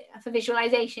just for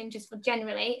visualization, just for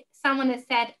generally. Someone has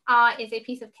said R is a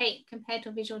piece of cake compared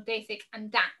to Visual Basic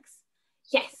and DAX.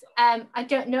 Yes, I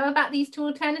don't know about these two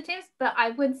alternatives, but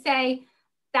I would say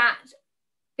that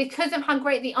because of how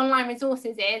great the online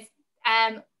resources is,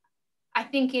 I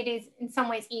think it is in some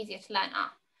ways easier to learn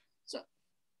R. So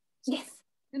yes.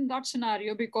 In that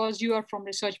scenario, because you are from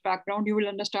research background, you will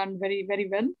understand very, very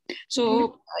well.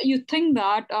 So you think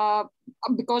that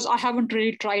because I haven't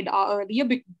really tried R earlier,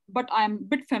 but I'm a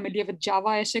bit familiar with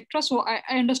Java, etc. So I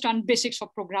understand basics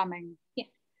of programming. Yeah.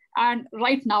 And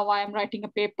right now I am writing a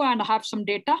paper and I have some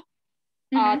data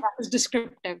that is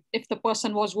descriptive. If the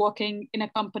person was working in a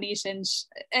company since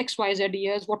XYZ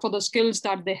years, what were the skills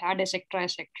that they had, etc.,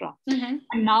 etc. And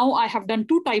now I have done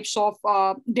two types of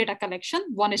data collection.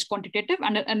 One is quantitative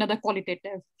and another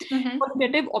qualitative.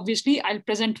 Quantitative, obviously, I'll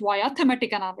present via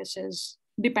thematic analysis,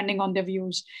 depending on their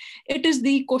views. It is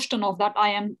the question of that I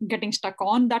am getting stuck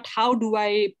on, that how do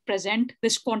I present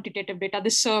this quantitative data,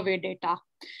 this survey data?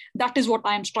 That is what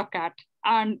I am stuck at.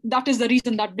 And that is the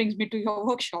reason that brings me to your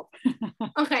workshop.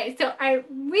 Okay, so I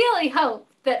really hope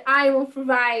that I will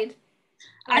provide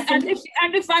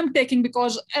And if I'm taking,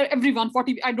 because everyone,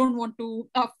 40, I don't want to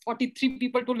 43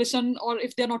 people to listen, or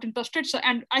if they're not interested. So,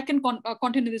 and I can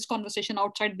continue this conversation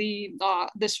outside the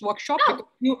this workshop.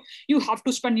 Because you have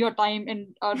to spend your time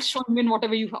in showing in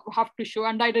whatever you have to show,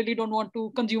 and I really don't want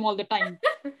to consume all the time.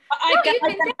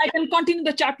 I can continue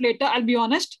the chat later, I'll be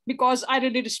honest, because I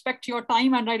really respect your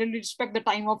time, and I really respect the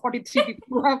time of 43 people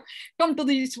who have come to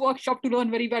this workshop to learn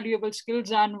very valuable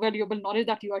skills and valuable knowledge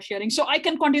that you are sharing. So I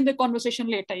can continue the conversation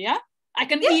later, yeah? I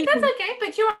can Yes, that's okay,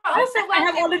 but you're also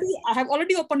I have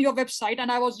already opened your website,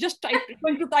 and I was just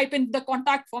going to type in the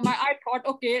contact form. I thought,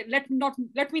 okay, let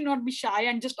me not be shy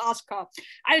and just ask her.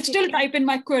 I'll still type in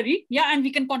my query, yeah, and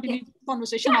we can continue the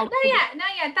conversation out.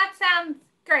 That sounds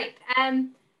great.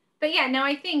 But yeah, no,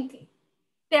 I think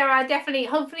there are definitely,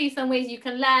 hopefully, some ways you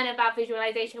can learn about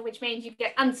visualization, which means you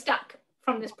get unstuck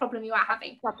from this problem you are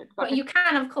having. Got it. But you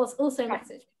can, of course, also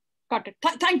message. Got it.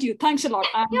 Thank you. Thanks a lot.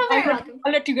 You're very welcome.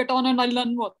 I'll let you get on and I'll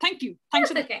learn more. Thank you. Thanks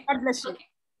a lot. Okay. God bless you.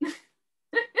 Okay.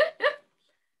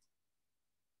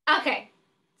 Okay.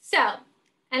 So,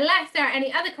 unless there are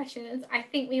any other questions, I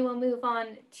think we will move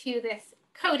on to this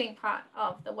coding part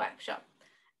of the workshop.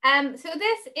 So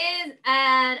this is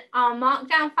our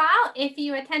Markdown file. If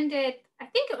you attended, I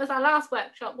think it was our last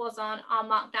workshop was on our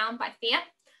Markdown by Thea.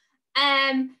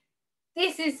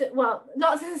 This is, well,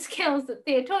 lots of the skills that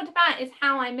Thea talked about is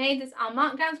how I made this R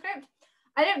Markdown script.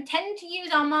 I don't tend to use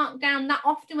R Markdown that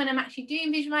often when I'm actually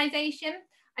doing visualization.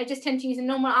 I just tend to use a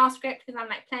normal R script because I'm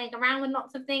like playing around with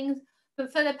lots of things.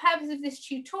 But for the purpose of this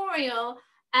tutorial,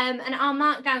 an R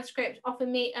Markdown script offered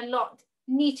me a lot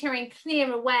neater and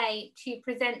clearer way to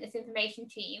present this information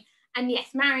to you. And yes,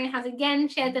 Marion has again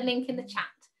shared the link in the chat.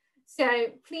 So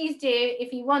please do,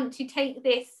 if you want to take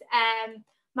this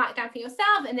Markdown for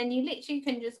yourself, and then you literally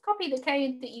can just copy the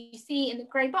code that you see in the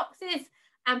grey boxes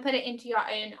and put it into your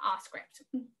own R script.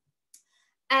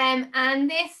 And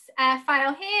this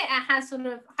file here has sort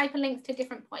of hyperlinks to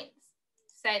different points.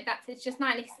 So it's just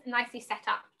nicely set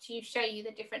up to show you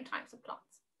the different types of plots.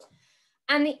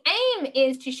 And the aim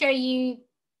is to show you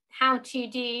how to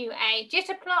do a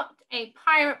jitter plot, a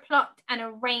pirate plot, and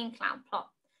a rain cloud plot,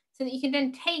 so that you can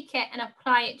then take it and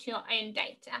apply it to your own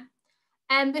data.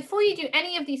 And before you do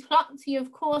any of these plots, you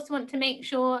of course want to make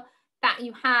sure that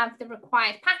you have the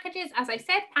required packages. As I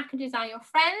said, packages are your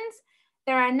friends.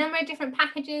 There are a number of different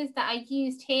packages that are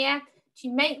used here to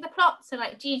make the plot, so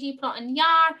like ggplot and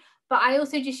yar, but I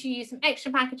also just use some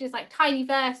extra packages like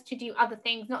tidyverse to do other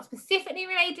things, not specifically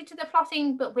related to the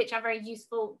plotting, but which are very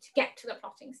useful to get to the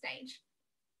plotting stage.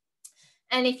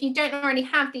 And if you don't already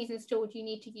have these installed, you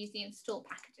need to use the install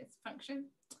packages function.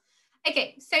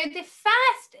 Okay, so the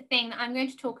first thing that I'm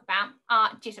going to talk about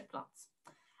are jitter plots.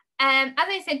 As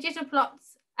I said, jitter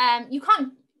plots,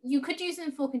 you could use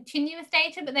them for continuous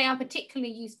data, but they are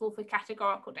particularly useful for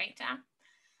categorical data.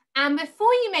 And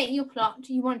before you make your plot,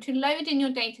 you want to load in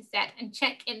your data set and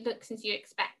check it looks as you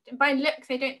expect. And by looks,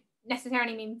 I don't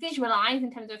necessarily mean visualize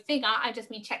in terms of figure, I just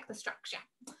mean check the structure.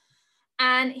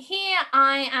 And here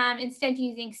I am instead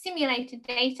using simulated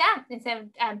data instead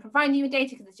of providing you with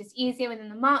data, because it's just easier within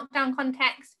the Markdown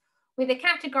context, with a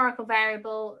categorical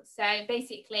variable. So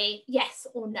basically yes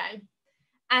or no.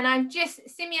 And I've just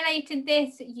simulated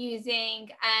this using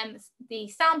the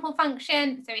sample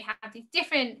function. So we have these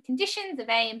different conditions of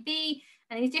A and B,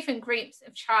 and these different groups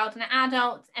of child and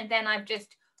adult. And then I've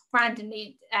just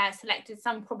randomly selected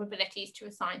some probabilities to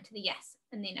assign to the yes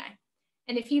and the no.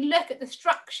 And if you look at the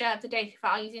structure of the data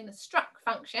file using the struct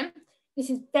function, this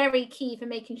is very key for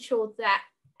making sure that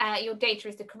your data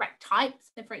is the correct type.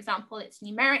 So for example, it's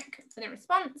numeric for the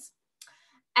response,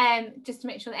 just to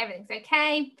make sure that everything's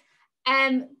okay.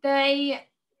 The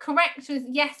correct was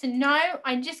yes and no.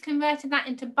 I just converted that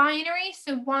into binary,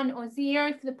 so 1 or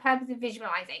 0 for the purpose of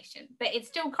visualization, but it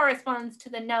still corresponds to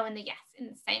the no and the yes in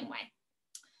the same way.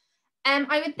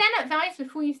 I would then advise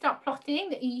before you start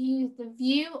plotting that you use the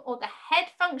view or the head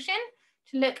function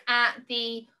to look at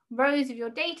the rows of your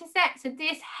data set. So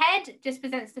this head just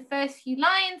presents the first few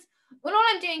lines. Well, all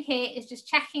I'm doing here is just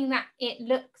checking that it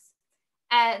looks,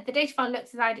 the data file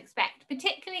looks as I'd expect,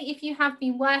 particularly if you have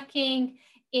been working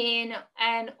in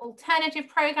an alternative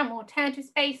program or alternative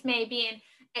space, maybe in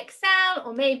Excel,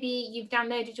 or maybe you've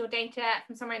downloaded your data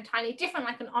from somewhere entirely different,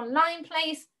 like an online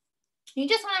place. You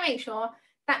just want to make sure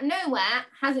that nowhere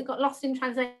has it got lost in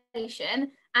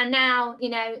translation and now, you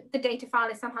know, the data file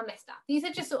is somehow messed up. These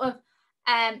are just sort of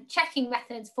checking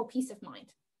methods for peace of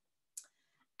mind.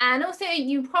 And also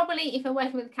you probably, if you're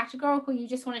working with categorical, you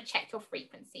just want to check your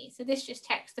frequency. So this just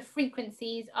checks the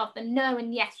frequencies of the no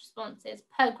and yes responses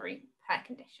per group, per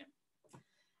condition.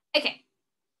 Okay,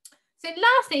 So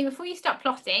lastly, before you start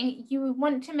plotting, you would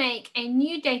want to make a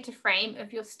new data frame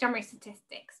of your summary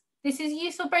statistics. This is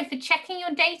useful both for checking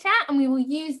your data, and we will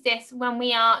use this when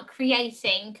we are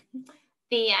creating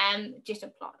the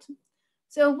jitter plot.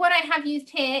 So what I have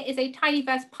used here is a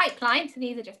tidyverse pipeline. So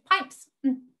these are just pipes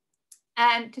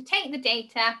to take the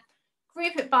data,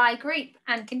 group it by group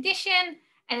and condition,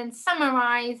 and then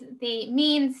summarize the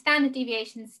mean, standard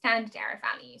deviation, standard error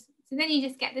values. So then you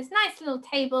just get this nice little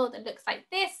table that looks like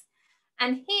this.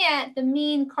 And here the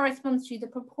mean corresponds to the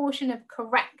proportion of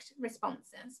correct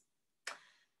responses.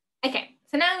 Okay,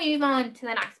 so now we move on to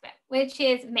the next bit, which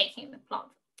is making the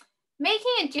plot.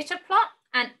 Making a jitter plot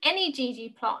and any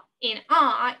ggplot in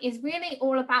R is really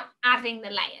all about adding the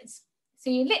layers. So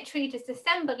you literally just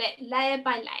assemble it layer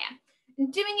by layer.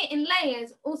 And doing it in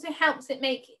layers also helps it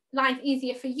make life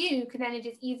easier for you, because then it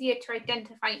is easier to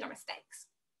identify your mistakes.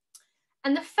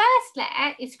 And the first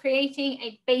layer is creating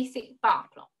a basic bar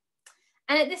plot.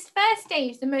 And at this first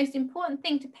stage, the most important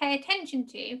thing to pay attention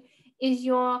to is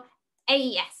your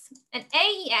AES. And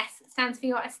AES stands for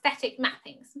your aesthetic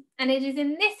mappings. And it is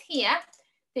in this here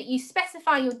that you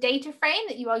specify your data frame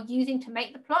that you are using to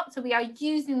make the plot. So we are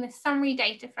using the summary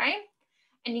data frame,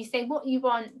 and you say what you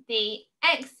want the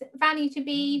X value to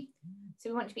be. So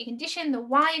we want to be condition, the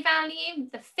Y value,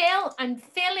 the fill, and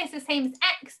fill is the same as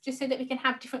X, just so that we can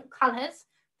have different colors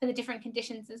for the different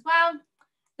conditions as well.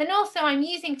 Then also I'm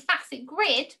using facet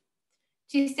grid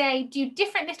to say do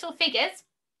different little figures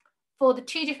for the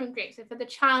two different groups, so for the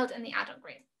child and the adult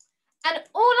group. And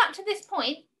all up to this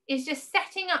point is just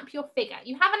setting up your figure.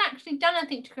 You haven't actually done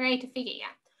anything to create a figure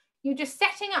yet. You're just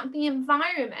setting up the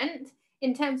environment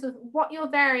in terms of what your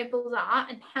variables are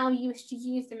and how you wish to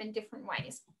use them in different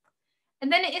ways.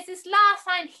 And then it is this last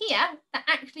line here that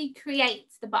actually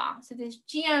creates the bar. So this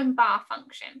geom bar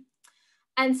function.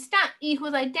 And stat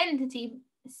equals identity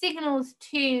signals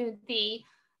to the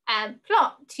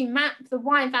plot to map the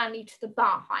Y value to the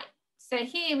bar height. So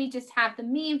here we just have the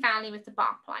mean value with the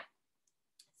bar plot.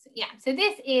 So yeah, so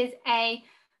this is a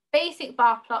basic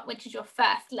bar plot, which is your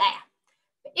first layer.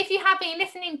 But if you have been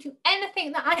listening to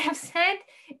anything that I have said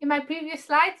in my previous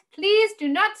slides, please do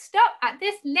not stop at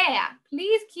this layer.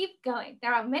 Please keep going.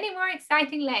 There are many more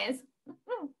exciting layers.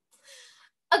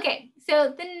 Okay,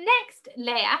 so the next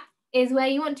layer is where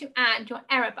you want to add your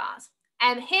error bars.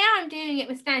 And here I'm doing it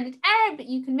with standard error, but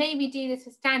you can maybe do this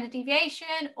with standard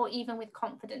deviation or even with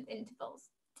confidence intervals.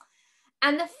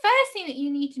 And the first thing that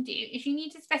you need to do is you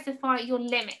need to specify your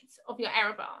limits of your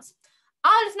error bars.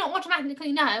 R does not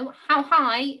automatically know how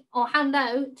high or how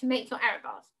low to make your error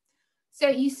bars. So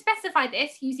you specify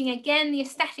this using, again, the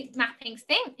aesthetic mappings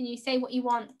thing, and you say what you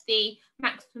want the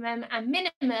maximum and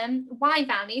minimum Y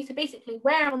value. So basically,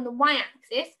 where on the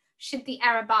Y-axis should the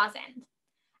error bars end?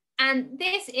 And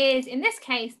this is, in this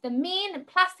case, the mean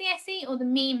plus the SE or the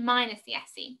mean minus the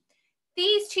SE.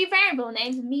 These two variable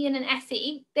names, mean and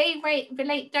SE, they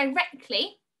relate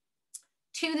directly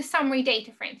to the summary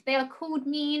data frames. They are called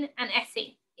mean and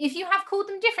SE. If you have called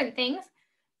them different things,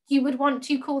 you would want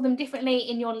to call them differently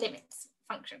in your limits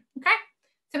function, okay?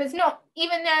 So it's not,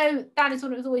 even though that is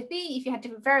what it would always be, if you had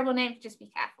different variable names, just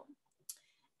be careful.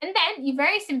 And then you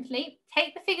very simply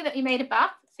take the figure that we made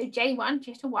above, so J1,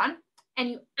 jitter 1, and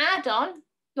you add on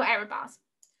your error bars.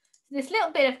 So this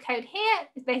little bit of code here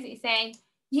is basically saying,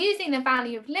 using the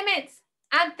value of limits,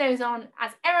 add those on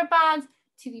as error bars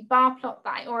to the bar plot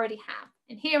that I already have.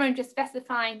 And here I'm just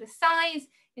specifying the size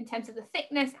in terms of the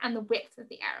thickness and the width of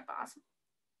the error bars.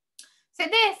 So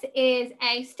this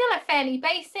is still a fairly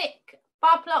basic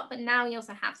bar plot, but now we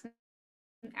also have some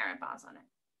error bars on it.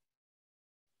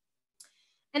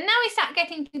 And now we start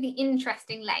getting to the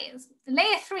interesting layers.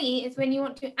 Layer 3 is when you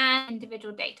want to add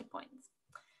individual data points.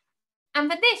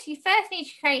 And for this, you first need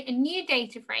to create a new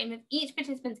data frame of each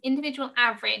participant's individual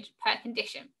average per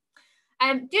condition.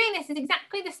 Doing this is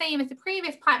exactly the same as the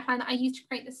previous pipeline that I used to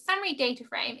create the summary data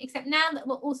frame, except now that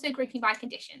we're also grouping by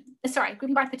condition.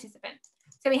 Grouping by participant.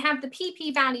 So we have the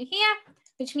PP value here,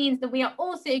 which means that we are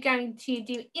also going to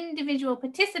do individual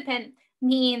participant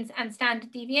means and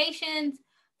standard deviations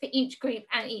for each group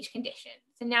and each condition.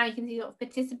 So now you can see sort of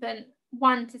participant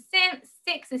 1 to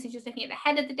 6, this is just looking at the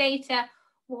head of the data.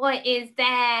 What is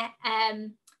their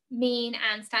mean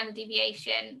and standard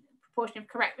deviation, proportion of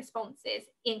correct responses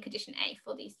in condition A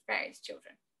for these various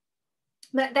children.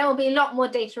 But there will be a lot more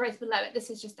data rows below it. This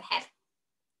is just the head.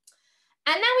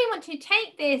 And now we want to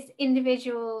take this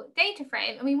individual data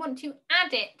frame and we want to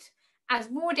add it as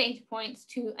raw data points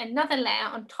to another layer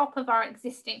on top of our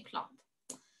existing plot.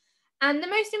 And the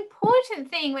most important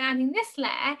thing when adding this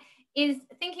layer is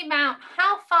thinking about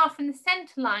how far from the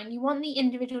center line you want the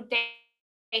individual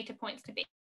data points to be.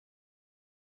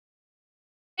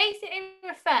 basically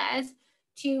refers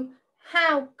to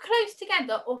how close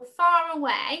together or far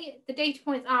away the data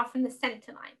points are from the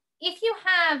center line. If you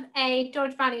have a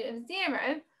dodge value of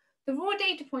 0, the raw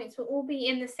data points will all be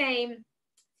in the same,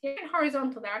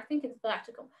 horizontal there, I think it's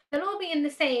vertical. They'll all be in the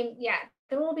same,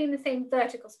 they'll all be in the same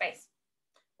vertical space,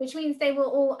 which means they will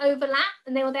all overlap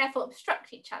and they will therefore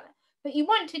obstruct each other. But you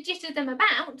want to jitter them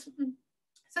about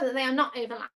so that they are not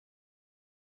overlapping.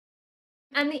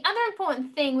 And the other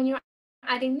important thing when you're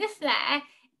adding this layer,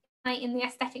 in the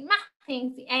aesthetic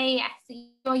mappings, the AAS,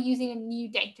 you're using a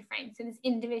new data frame, so this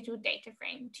individual data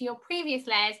frame, to your previous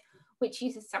layers, which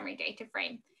uses summary data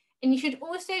frame. And you should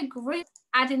also group,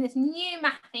 add in this new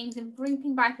mappings and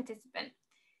grouping by participant.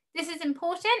 This is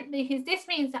important because this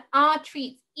means that R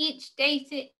treats each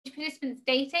participant's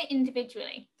data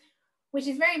individually, which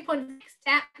is very important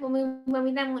step when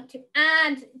we then want to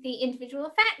add the individual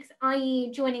effects,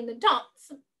 i.e. joining the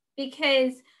dots,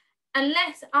 because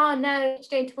unless R knows which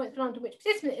data points belong to which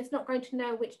participant, it's not going to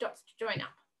know which dots to join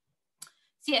up.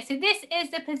 So yeah, so this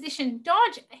is the position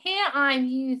dodge. Here I've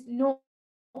used 0.3,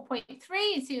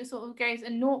 so it sort of goes a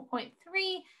 0.3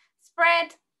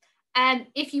 spread. And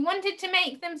if you wanted to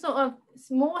make them sort of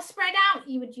more spread out,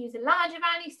 you would use a larger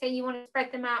value. Say you want to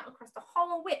spread them out across the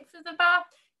whole width of the bar,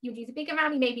 you would use a bigger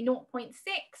value, maybe 0.6.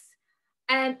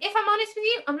 If I'm honest with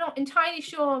you, I'm not entirely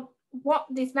sure what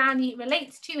this value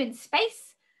relates to in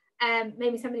space.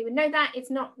 Maybe somebody would know that.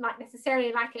 It's not like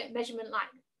necessarily like a measurement like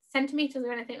centimeters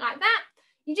or anything like that.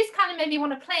 You just kind of maybe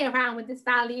want to play around with this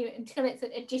value until it's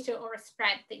a jitter or a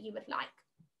spread that you would like.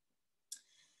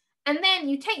 And then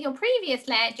you take your previous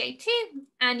layer, J2,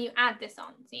 and you add this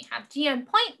on. So you have geom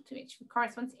point, which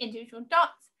corresponds to individual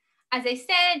dots. As I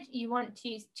said, you want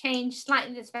to change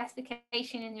slightly the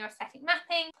specification in your aesthetic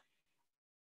mapping,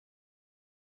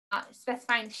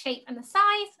 specifying the shape and the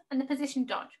size, and the position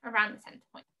dodge around the center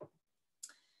point.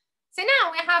 So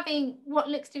now we're having what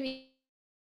looks to be,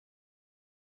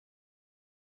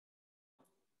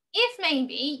 if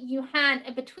maybe you had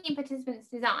a between participants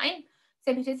design,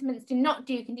 so participants do not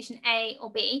do condition A or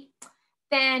B,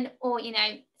 then, or, you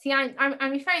know, see,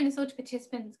 I'm referring this all to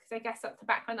participants because I guess that's the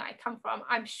background that I come from.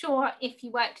 I'm sure if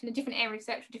you worked in a different area of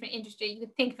research or different industry, you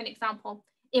could think of an example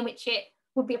in which it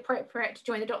would be appropriate to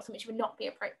join the dots and which would not be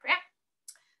appropriate.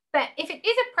 But if it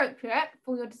is appropriate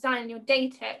for your design and your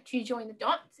data to join the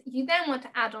dots, you then want to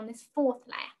add on this fourth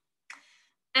layer.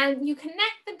 And you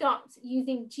connect the dots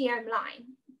using geom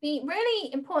line. The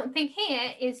really important thing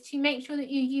here is to make sure that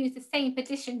you use the same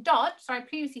position dodge. So I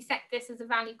previously set this as a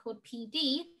value called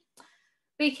PD,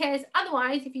 because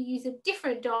otherwise, if you use a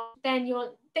different dodge, then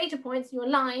your data points, your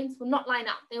lines will not line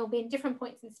up. They will be in different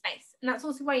points in space. And that's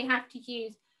also why you have to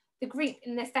use the group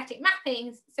in the aesthetic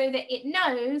mappings so that it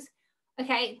knows,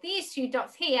 okay, these two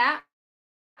dots here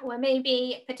were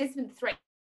maybe participant 3.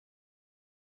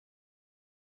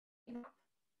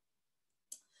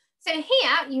 So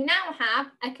here you now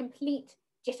have a complete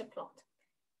jitter plot.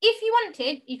 If you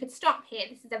wanted, you could stop here.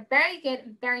 This is a very good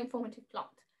and very informative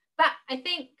plot. But I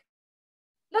think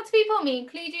lots of people, me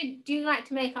included, do like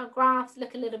to make our graphs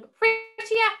look a little bit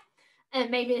prettier and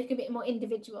maybe look a bit more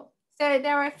individual. So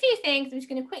there are a few things I'm just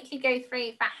going to quickly go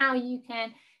through for how you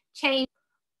can change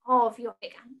of your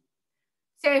figure.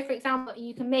 So for example,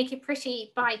 you can make it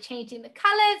pretty by changing the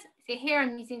colors. So here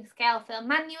I'm using Scale Fill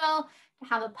Manual to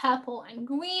have a purple and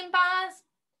green bars.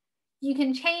 You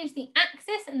can change the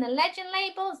axis and the legend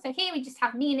labels. So here we just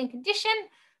have mean and condition.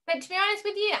 But to be honest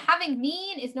with you, having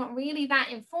mean is not really that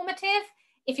informative.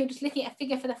 If you're just looking at a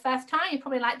figure for the first time, you're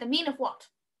probably like the mean of what?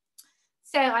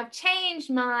 So I've changed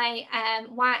my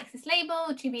y-axis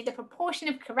label to be the proportion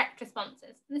of correct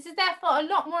responses. And this is therefore a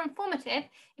lot more informative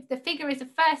if the figure is the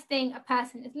first thing a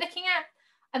person is looking at.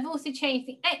 I've also changed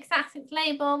the x-axis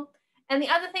label. And the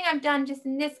other thing I've done just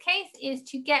in this case is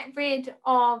to get rid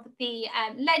of the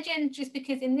legend, just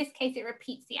because in this case it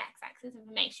repeats the x-axis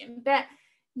information, but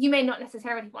you may not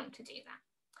necessarily want to do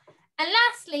that. And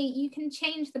lastly, you can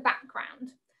change the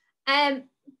background.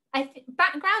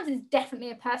 Backgrounds is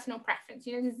definitely a personal preference.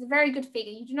 You know, this is a very good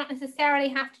figure. You do not necessarily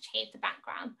have to change the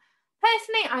background.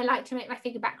 Personally, I like to make my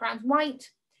figure backgrounds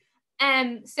white.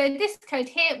 So this code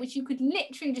here, which you could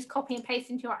literally just copy and paste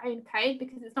into your own code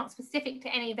because it's not specific to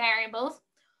any variables.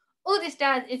 All this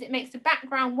does is it makes the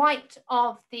background white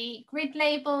of the grid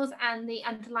labels and the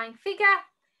underlying figure.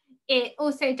 It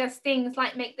also does things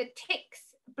like make the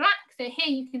ticks black. So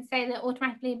here you can say they're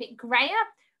automatically a bit grayer,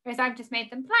 whereas I've just made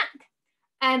them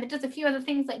black. It does a few other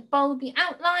things like bold the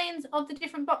outlines of the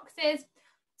different boxes.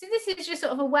 So this is just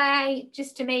sort of a way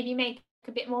just to maybe make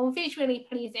a bit more visually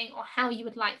pleasing, or how you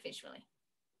would like visually.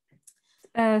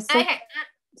 Okay.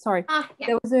 sorry. Yeah.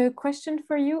 There was a question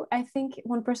for you. I think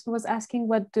one person was asking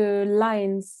what the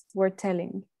lines were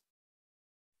telling.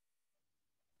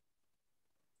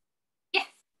 Yes.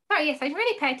 Sorry, yes, I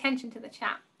really pay attention to the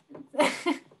chat.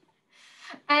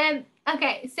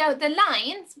 Okay, so the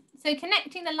lines, so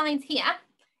connecting the lines here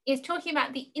is talking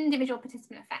about the individual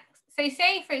participant effects. So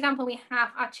say, for example, we have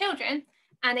our children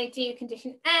and they do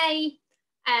condition A.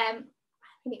 I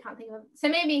really can't think of them. So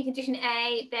maybe in condition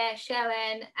A, they're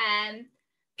showing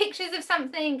pictures of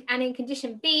something, and in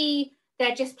condition B,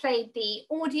 they're just played the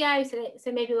audio.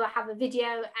 So maybe we'll have a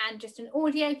video and just an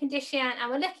audio condition,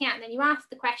 and we're looking at, and then you ask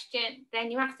the question, then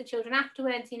you ask the children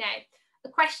afterwards, you know, the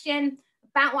question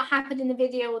about what happened in the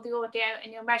video or the audio,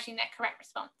 and you're measuring their correct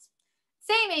response.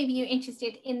 Say maybe you're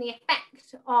interested in the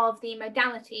effect of the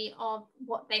modality of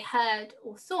what they heard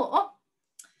or saw.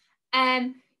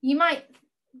 You might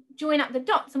join up the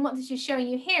dots, and what this is showing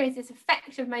you here is this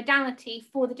effective modality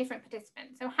for the different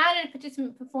participants. So how did a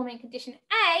participant perform in condition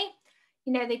A?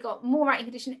 You know, they got more right in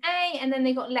condition A, and then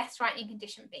they got less right in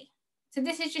condition B. So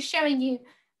this is just showing you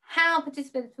how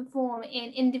participants perform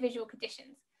in individual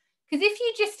conditions. Because if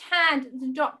you just had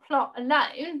the dot plot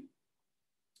alone,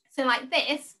 so like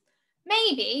this,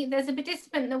 maybe there's a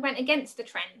participant that went against the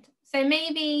trend. So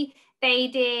maybe they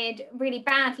did really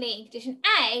badly in condition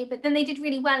A, but then they did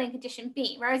really well in condition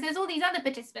B. Whereas there's all these other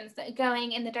participants that are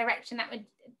going in the direction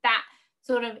that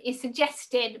sort of is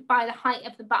suggested by the height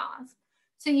of the bars.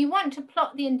 So you want to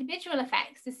plot the individual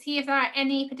effects to see if there are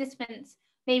any participants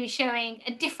maybe showing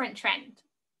a different trend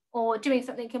or doing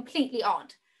something completely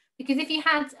odd. Because if you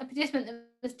had a participant that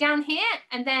was down here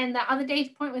and then the other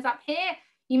data point was up here,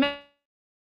 you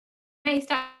may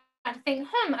start to think,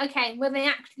 okay, were they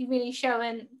actually really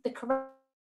showing the correct?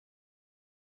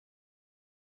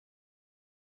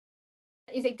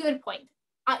 Is a good point.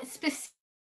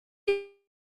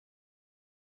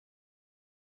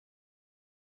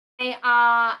 They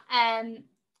are,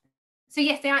 so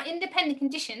yes, they are independent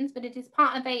conditions, but it is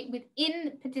part of a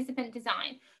within participant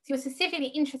design. So you're specifically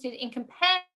interested in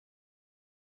comparing.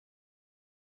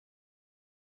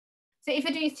 So if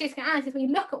you're doing statistical analysis, when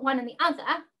you look at one and the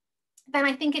other, then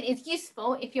I think it is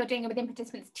useful, if you're doing a within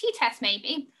participants t-test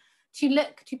maybe,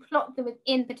 to plot the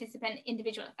within participant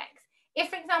individual effects. If,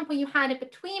 for example, you had a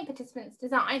between participants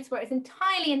design, where it's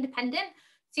entirely independent,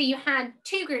 so you had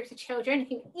two groups of children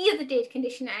who either did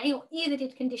condition A or either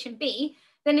did condition B,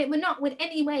 then it would not in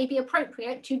any way be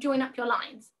appropriate to join up your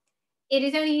lines. It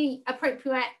is only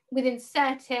appropriate within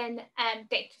certain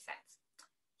data sets.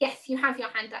 Yes, you have your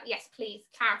hand up. Yes, please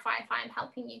clarify if I am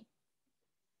helping you.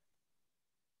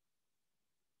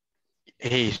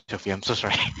 Hey, Sophie, I'm so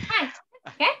sorry. Hi.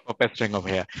 Okay. For pestering over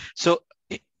here. So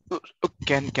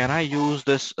can I use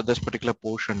this particular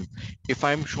portion if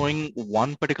I'm showing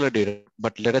one particular data,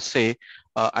 but let us say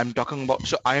I'm talking about,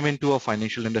 so I'm into a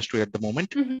financial industry at the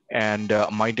moment, and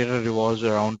my data revolves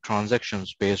around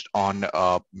transactions based on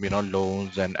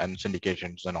loans and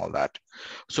syndications and all that.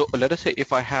 So let us say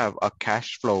if I have a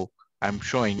cash flow I'm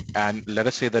showing, and let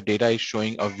us say the data is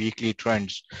showing a weekly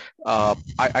trends,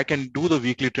 I can do the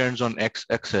weekly trends on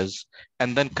x-axis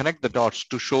and then connect the dots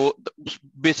to show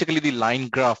basically the line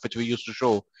graph which we used to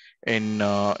show in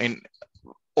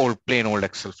plain old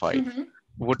Excel file.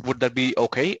 Would that be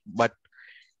okay? But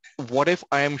what if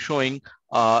I am showing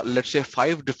let's say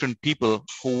 5 different people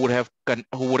who would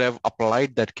have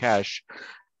applied that cash?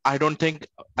 I don't think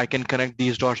I can connect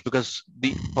these dots because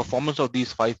the performance of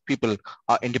these 5 people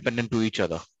are independent to each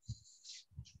other.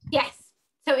 Yes.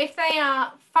 So if they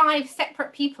are 5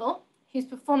 separate people whose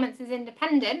performance is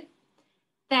independent,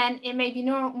 then it may be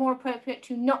more appropriate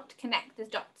to not connect the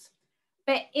dots.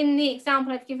 But in the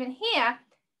example I've given here,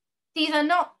 these are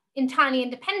not entirely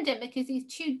independent because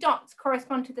these 2 dots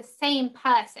correspond to the same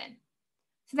person.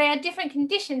 So they are different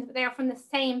conditions, but they are from the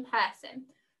same person.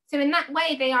 So in that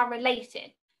way, they are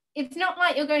related. It's not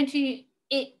like you're going to,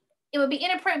 it would be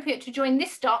inappropriate to join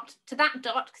this dot to that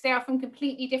dot because they are from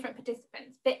completely different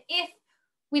participants. But if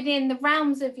within the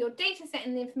realms of your data set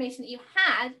and the information that you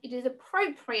had, it is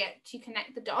appropriate to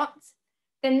connect the dots,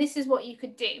 then this is what you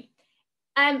could do.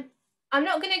 I'm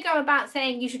not going to go about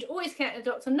saying you should always connect the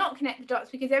dots or not connect the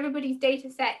dots because everybody's data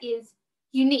set is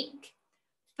unique.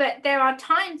 But there are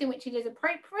times in which it is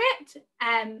appropriate,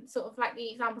 sort of like the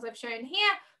examples I've shown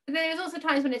here, but there's also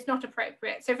times when it's not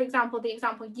appropriate. So for example, the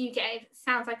example you gave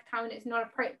sounds like a time when it's not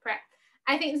appropriate.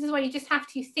 I think this is where you just have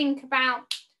to think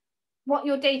about what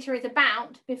your data is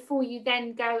about before you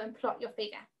then go and plot your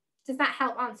figure. Does that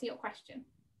help answer your question?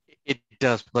 It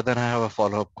does, but then I have a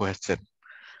follow-up question.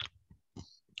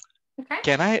 Okay.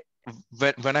 Can I,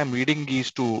 when I'm reading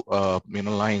these 2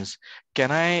 lines,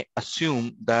 can I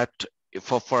assume that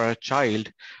for a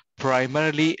child,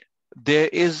 primarily there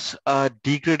is a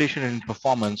degradation in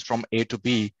performance from A to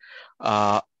B.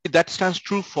 That stands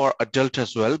true for adult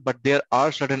as well, but there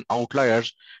are certain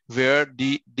outliers where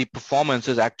the performance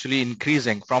is actually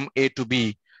increasing from A to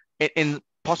B in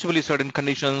possibly certain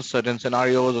conditions, certain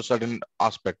scenarios, or certain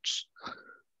aspects.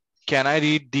 Can I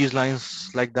read these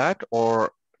lines like that,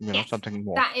 or yes, something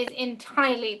more? That is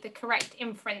entirely the correct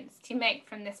inference to make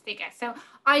from this figure. So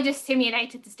I just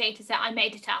simulated this data set, I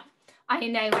made it up. I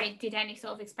know I did any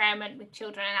sort of experiment with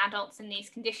children and adults in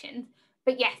these conditions.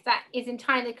 But yes, that is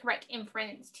entirely correct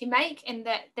inference to make, in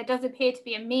that there does appear to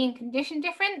be a mean condition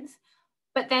difference,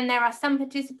 but then there are some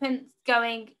participants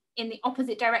going in the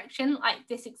opposite direction, like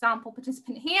this example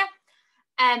participant here.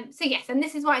 So yes, and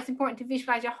this is why it's important to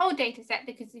visualize your whole data set,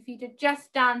 because if you'd have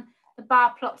just done the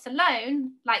bar plots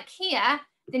alone, like here,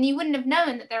 then you wouldn't have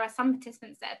known that there are some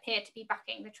participants that appear to be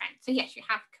bucking the trend. So yes, you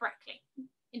have correctly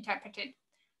interpreted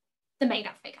the made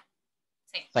up figure.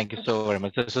 So, yeah. Thank you so very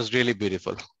much. This is really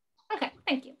beautiful. Okay,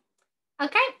 thank you.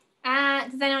 Okay,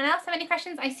 does anyone else have any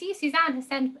questions? I see Suzanne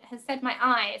has said my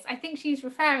eyes. I think she's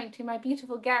referring to my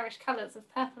beautiful garish colours of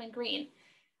purple and green,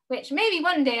 which maybe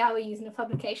one day I will use in a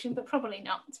publication, but probably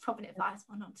not. It's probably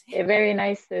advisable not to. Yeah, very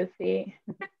nice, Sophie.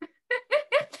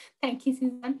 Thank you,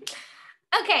 Suzanne.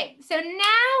 Okay, so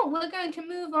now we're going to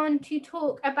move on to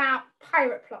talk about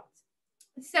pirate plots.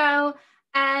 So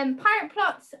pirate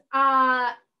plots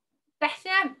are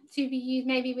better to be used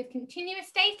maybe with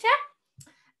continuous data.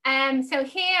 So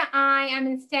here I am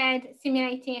instead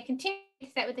simulating a continuous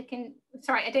set with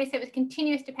a data set with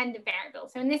continuous dependent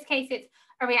variables. So in this case, it's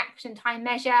a reaction time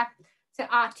measure, so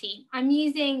RT. I'm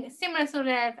using a similar sort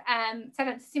of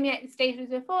setup to simulate this data as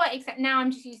before, except now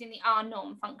I'm just using the R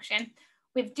norm function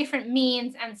with different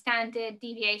means and standard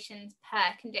deviations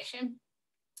per condition.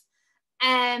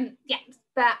 Yeah,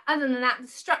 but other than that, the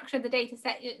structure of the data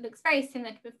set, it looks very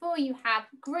similar to before. You have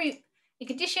group, the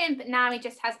condition, but now it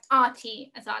just has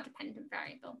RT as our dependent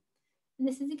variable. And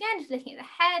this is again just looking at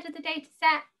the head of the data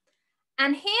set.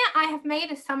 And here I have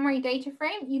made a summary data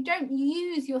frame. You don't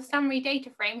use your summary data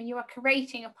frame when you are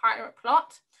creating a pirate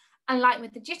plot, unlike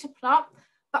with the jitter plot,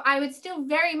 but I would still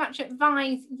very much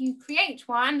advise you create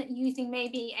one using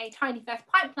maybe a tidy first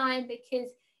pipeline,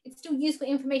 because it's still useful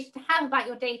information to have about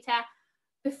your data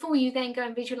before you then go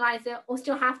and visualize it, or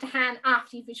still have to hand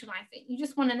after you visualize it. You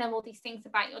just want to know all these things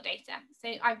about your data.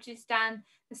 So I've just done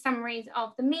the summaries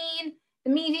of the mean, the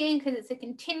median, because it's a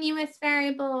continuous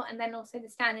variable, and then also the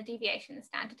standard deviation, the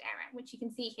standard error, which you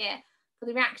can see here for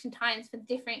the reaction times for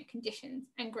different conditions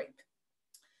and group.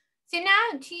 So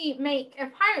now to make a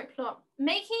pirate plot,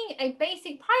 making a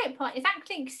basic pirate plot is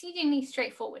actually exceedingly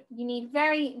straightforward. You need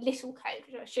very little code,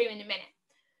 which I'll show you in a minute.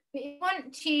 But if you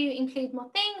want to include more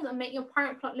things or make your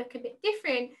pirate plot look a bit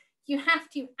different, you have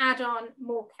to add on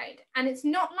more code. And it's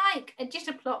not like a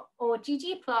jitter plot or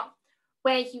ggplot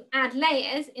where you add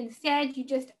layers. Instead, you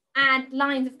just add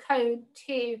lines of code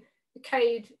to the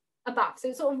code above. So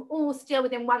it's sort of all still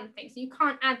within one thing. So you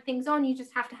can't add things on, you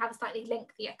just have to have a slightly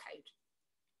lengthier code.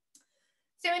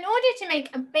 So in order to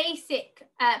make a basic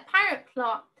pirate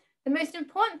plot, the most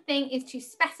important thing is to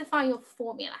specify your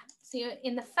formula. So you're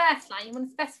in the first line, you want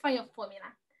to specify your formula.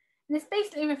 And this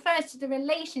basically refers to the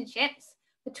relationships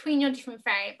between your different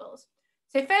variables.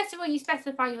 So first of all, you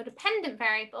specify your dependent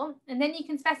variable, and then you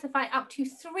can specify up to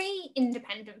 3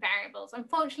 independent variables.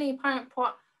 Unfortunately, pirate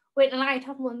plot won't allow you to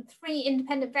have more than 3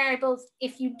 independent variables.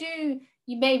 If you do,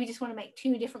 you maybe just want to make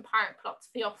 2 different pirate plots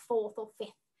for your 4th or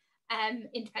 5th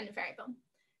independent variable.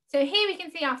 So here we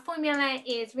can see our formula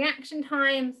is reaction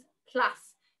times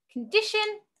plus condition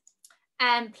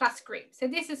plus group. So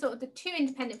this is sort of the 2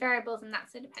 independent variables, and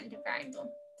that's a dependent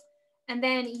variable. And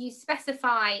then you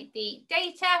specify the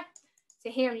data. So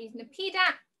here I'm using the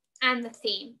PDAT and the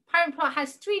theme. Pirate plot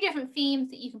has 3 different themes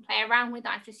that you can play around with.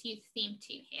 I've just used theme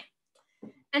 2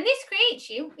 here. And this creates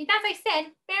you with, as I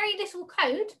said, very little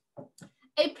code,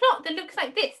 a plot that looks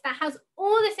like this, that has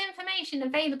all this information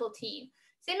available to you.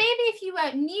 So maybe if you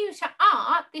were new to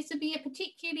art, this would be a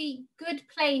particularly good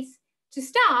place to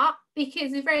start,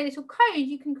 because with very little code,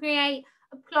 you can create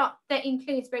a plot that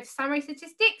includes both summary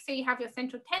statistics. So you have your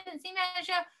central tendency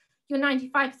measure, your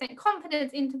 95%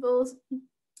 confidence intervals,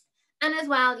 and as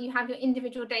well, you have your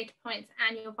individual data points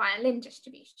and your violin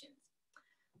distributions.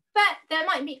 But there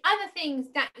might be other things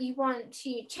that you want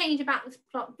to change about this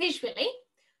plot visually.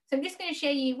 So I'm just going to show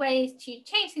you ways to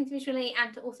change things visually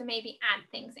and to also maybe add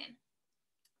things in.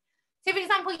 So for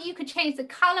example, you could change the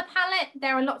color palette.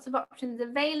 There are lots of options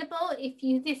available. If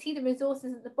you see the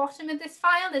resources at the bottom of this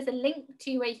file, there's a link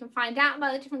to where you can find out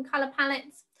about the different color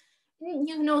palettes.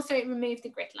 You can also remove the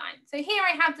grid line. So here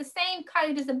I have the same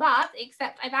code as above,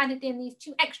 except I've added in these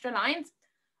 2 extra lines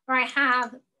where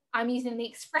I'm using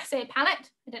the espresso palette.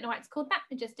 I don't know why it's called that,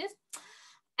 it just is.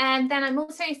 And then I'm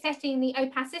also setting the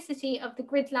opacity of the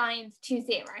grid lines to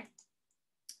 0.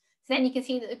 So then you can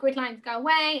see that the grid lines go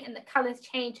away and the colors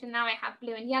change, and now I have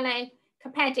blue and yellow,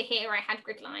 compared to here where I had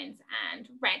grid lines and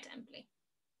red and blue.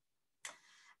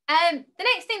 The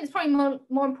next thing that's probably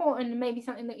more important, and maybe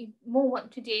something that you more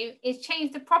want to do, is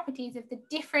change the properties of the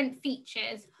different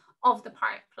features of the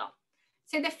pirate plot.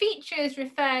 So the features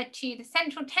refer to the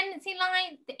central tendency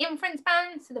line, the inference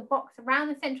band, so the box around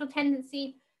the central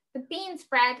tendency, the bean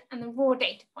spread, and the raw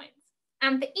data points.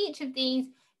 And for each of these,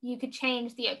 you could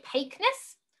change the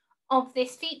opaqueness of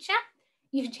this feature,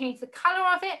 you can change the color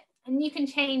of it, and you can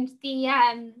change the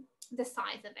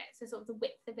size of it, so sort of the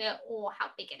width of it or how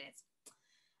big it is.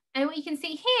 And what you can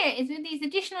see here is with these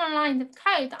additional lines of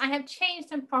code that I have changed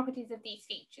some properties of these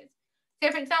features.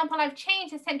 So for example, I've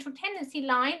changed the central tendency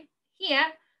line here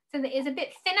so that it's a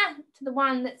bit thinner to the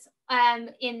one that's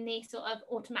in the sort of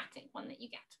automatic one that you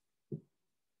get.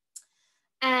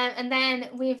 And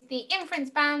then with the inference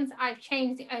bands, I've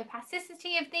changed the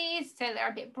opacity of these so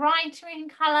they're a bit brighter in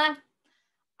color.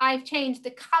 I've changed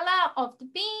the color of the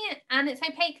bean and its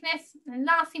opaqueness. And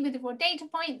lastly, with the raw data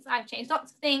points, I've changed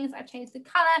lots of things. I've changed the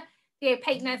color, the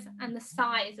opaqueness, and the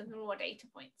size of the raw data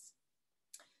points.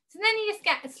 So then you just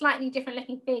get a slightly different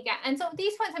looking figure. And so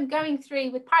these points I'm going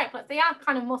through with pirate plots, they are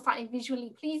kind of more slightly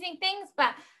visually pleasing things,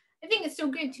 but I think it's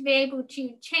still good to be able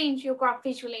to change your graph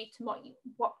visually to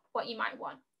what you might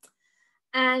want.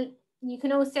 And you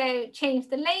can also change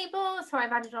the label. So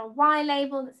I've added a Y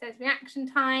label that says reaction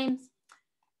times,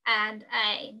 and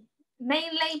a main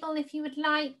label if you would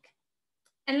like.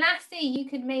 And lastly, you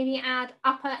could maybe add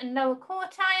upper and lower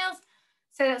quartiles.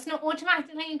 So that's not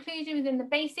automatically included within the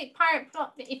basic pirate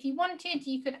plot, but if you wanted,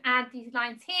 you could add these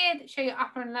lines here that show your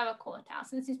upper and lower quartiles.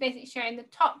 So this is basically showing the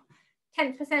top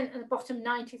 10% and the bottom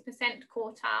 90%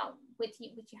 quartile which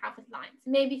you have with lines.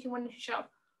 So maybe if you wanted to show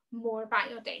more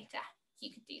about your data, you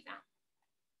could do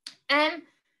that.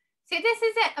 So this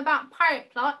is it about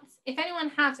pirate plots. If anyone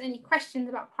has any questions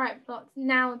about pirate plots,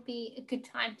 now would be a good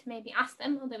time to maybe ask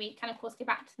them, although we can of course get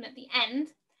back to them at the end.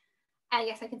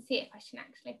 Yes, I can see a question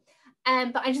actually.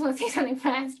 But I just want to say something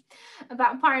first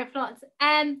about pirate plots.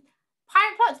 Pirate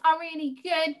plots are really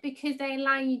good because they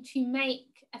allow you to make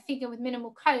a figure with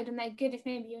minimal code, and they're good if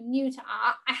maybe you're new to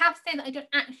art. I have to say that I don't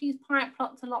actually use pirate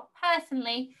plots a lot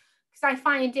personally because I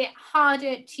find it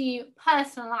harder to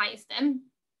personalize them.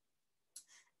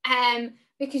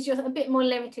 Because you're a bit more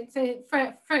limited. So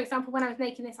for example, when I was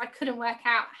making this, I couldn't work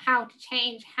out how to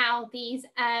change how these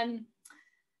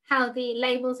how the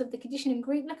labels of the condition and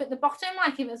group look at the bottom.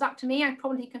 Like if it was up to me, I'd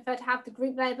probably prefer to have the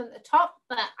group label at the top,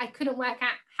 but I couldn't work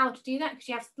out how to do that because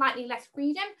you have slightly less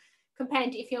freedom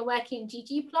compared to if you're working in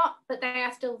ggplot, but they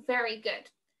are still very good.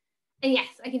 And yes,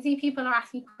 I can see people are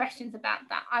asking questions about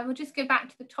that. I will just go back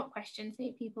to the top questions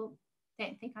so people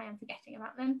don't think I am forgetting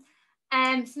about them.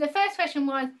 So the first question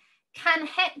was, can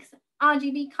hex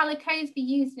RGB color codes be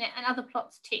used in it and other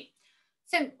plots too?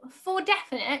 So for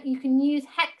definite, you can use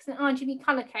hex and RGB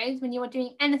color codes when you are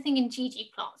doing anything in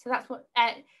ggplot. So that's what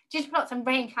ggplots and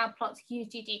rain cloud plots use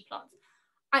ggplots.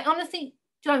 I honestly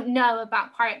don't know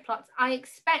about pirate plots. I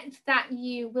expect that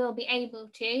you will be able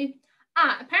to.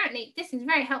 Apparently this is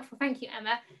very helpful. Thank you,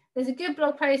 Emma. There's a good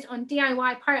blog post on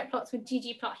DIY pirate plots with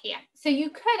ggplot here. So you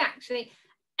could actually,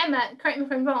 Emma, correct me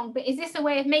if I'm wrong, but is this a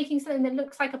way of making something that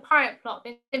looks like a pirate plot?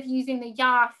 Instead of using the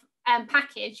YARF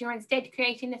package, you're instead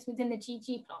creating this within the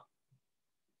ggplot?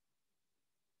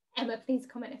 Emma, please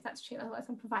comment if that's true, otherwise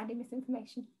I'm providing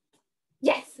misinformation.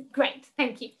 Yes, great,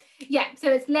 thank you. Yeah, so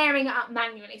it's layering it up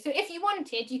manually. So if you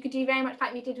wanted, you could do very much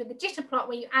like we did with the jitter plot,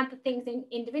 where you add the things in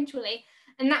individually,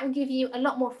 and that will give you a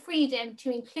lot more freedom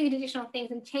to include additional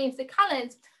things and change the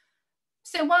colors.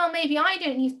 So while maybe I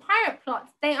don't use pirate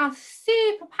plots, they are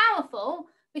super powerful,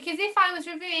 because if I was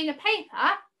reviewing a paper,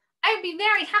 I would be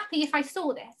very happy if I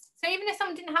saw this. So even if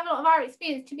someone didn't have a lot of art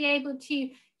experience, to be able to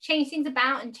change things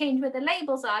about and change where the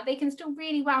labels are, they can still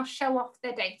really well show off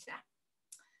their data.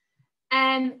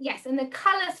 Yes, and the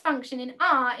colors function in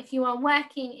R, if you are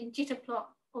working in jitterplot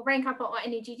or raincow plot or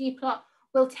any ggplot,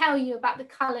 will tell you about the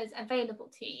colors available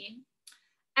to you.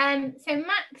 So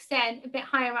Max said a bit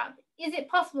higher up, is it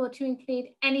possible to include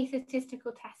any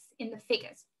statistical tests in the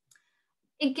figures?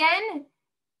 Again,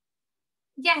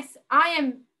 yes, I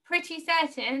am pretty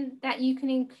certain that you can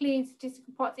include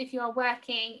statistical plots if you are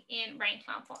working in rain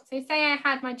cloud plots. So say I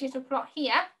had my jitter plot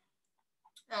here.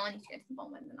 Oh, I need to go to the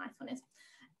bottom where the nice one is.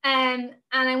 and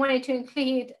I wanted to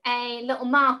include a little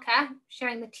marker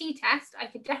showing the t-test, I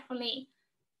could definitely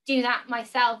do that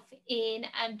myself in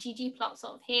ggplot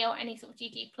sort of here, or any sort of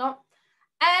ggplot.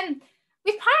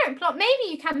 With pirate plot,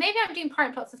 maybe you can, maybe I'm doing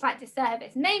pirate plots a slight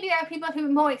disservice. Maybe there are people who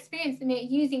are more experienced than me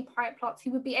at using pirate plots who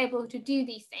would be able to do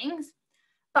these things.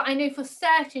 But I know for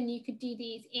certain you could do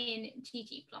these in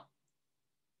ggplot.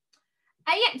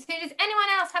 Yeah, so does anyone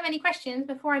else have any questions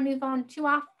before I move on to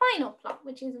our final plot,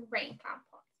 which is a rain cloud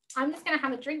plot? I'm just going to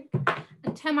have a drink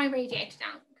and turn my radiator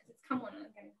down because it's come on and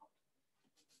I'm getting hot.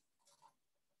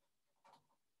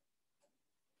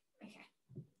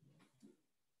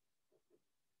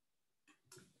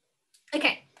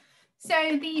 Okay,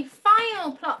 so the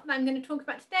final plot that I'm going to talk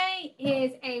about today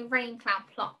is a rain cloud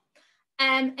plot.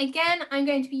 Again, I'm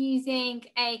going to be using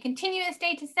a continuous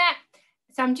data set.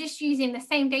 So I'm just using the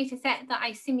same data set that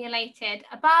I simulated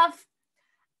above.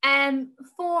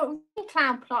 For rain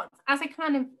cloud plots, as I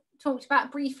kind of talked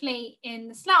about briefly in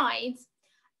the slides,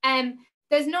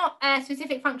 there's not a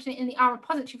specific function in the R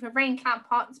repository for rain cloud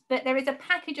plots, but there is a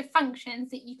package of functions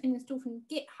that you can install from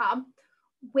GitHub,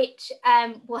 which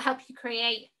will help you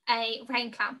create a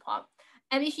rain cloud plot.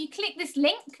 And if you click this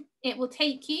link, it will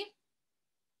take you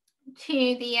to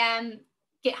the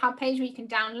GitHub page where you can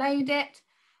download it.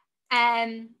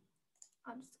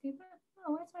 I'll just go back.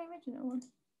 Oh, where's my original one?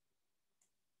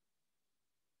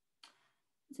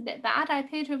 It's a bit bad. I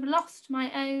appear to have lost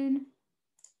my own.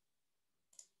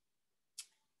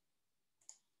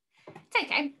 It's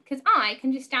okay, because I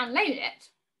can just download it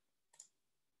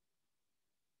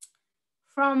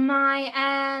from my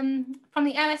from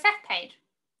the OSF page,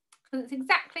 because it's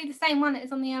exactly the same one that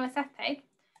is on the OSF page.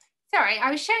 Sorry,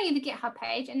 I was showing you the GitHub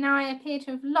page, and now I appear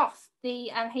to have lost the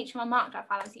HTML markdown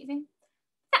file I was using.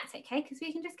 That's okay, because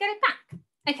we can just get it back.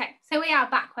 Okay, so we are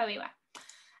back where we were.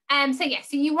 So yeah,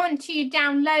 so you want to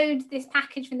download this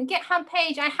package from the GitHub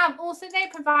page. I have also though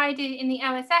provided in the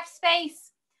OSF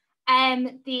space a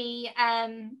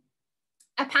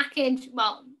package,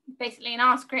 well, basically an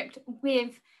R script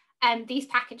with these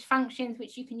package functions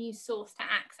which you can use source to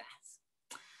access.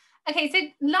 Okay, so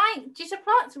like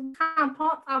jitterplots, cloud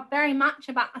plots are very much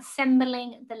about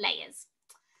assembling the layers.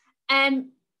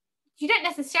 You don't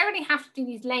necessarily have to do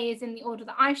these layers in the order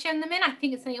that I've shown them in. I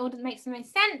think it's the order that makes the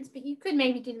most sense, but you could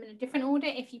maybe do them in a different order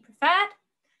if you preferred.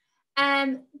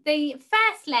 The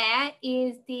first layer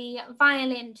is the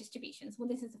violin distributions. Well,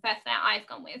 this is the first layer I've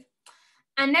gone with.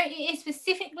 And note it is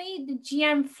specifically the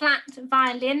GM flat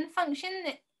violin function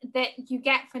that you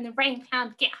get from the Rain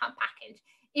Cloud GitHub package.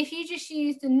 If you just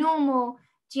use the normal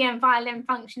GM violin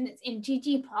function that's in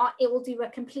ggplot, it will do a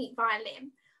complete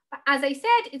violin. But as I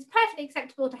said, it's perfectly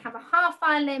acceptable to have a half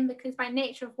violin because by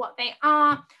nature of what they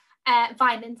are,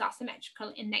 violins are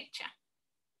symmetrical in nature.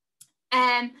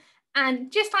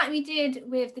 And just like we did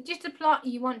with the jitter plot,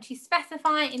 you want to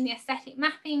specify in the aesthetic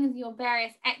mappings your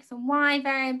various X and Y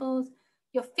variables,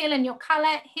 your fill and your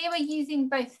color. Here we're using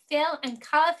both fill and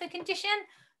color for condition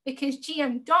because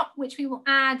GM dot, which we will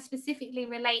add, specifically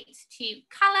relates to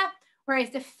color, whereas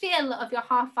the fill of your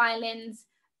half violins,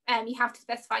 you have to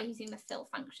specify using the fill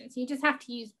function. So you just have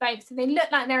to use both. So they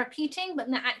look like they're repeating, but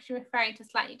they're actually referring to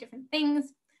slightly different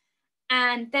things.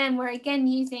 And then we're again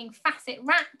using facet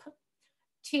wrap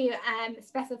to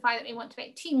specify that we want to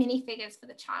make 2 minifigures for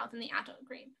the child and the adult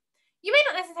group. You may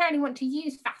not necessarily want to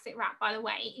use facet wrap, by the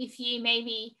way, if you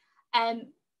maybe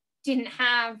didn't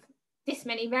have this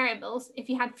many variables. If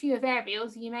you had fewer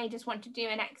variables, you may just want to do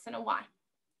an X and a Y.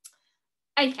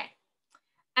 Okay.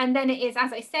 And then it is,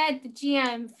 as I said, the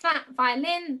GM flat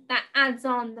violin that adds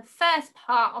on the first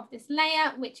part of this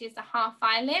layer, which is the half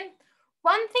violin.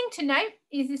 One thing to note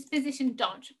is this position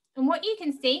dodge. And what you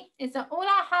can see is that all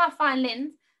our half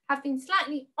violins have been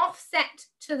slightly offset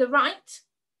to the right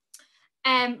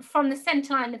from the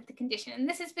center line of the condition. And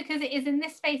this is because it is in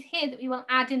this space here that we will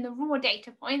add in the raw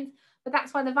data points, but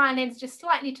that's why the violins are just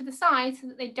slightly to the side so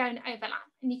that they don't overlap.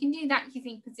 And you can do that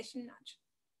using position nudge.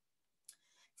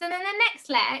 So then the next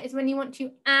layer is when you want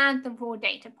to add the raw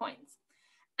data points.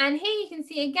 And here you can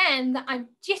see again that I've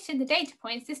jittered the data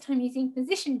points, this time using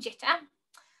position jitter.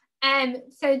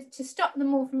 So to stop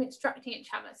them all from obstructing each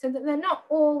other, so that they're not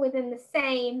all within the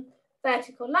same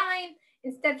vertical line.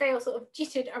 Instead, they all sort of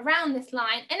jittered around this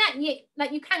line. And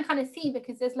that you can kind of see,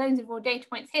 because there's loads of raw data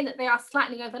points here, that they are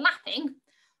slightly overlapping.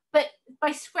 But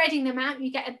by spreading them out,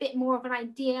 you get a bit more of an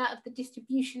idea of the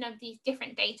distribution of these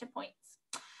different data points.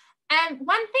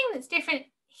 One thing that's different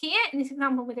here in this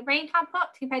example with a rain cloud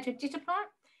plot compared to a jitter plot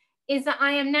is that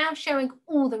I am now showing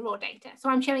all the raw data. So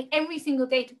I'm showing every single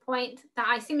data point that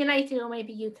I simulated or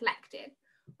maybe you collected.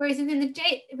 Whereas within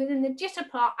the jitter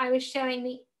plot, I was showing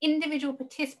the individual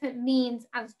participant means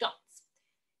as dots.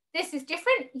 This is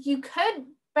different. You could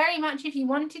very much, if you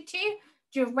wanted to,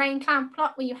 do a rain cloud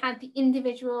plot where you had the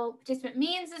individual participant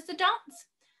means as the dots.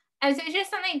 And so it's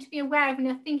just something to be aware of when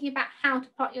you're thinking about how to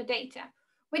plot your data.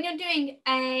 When you're doing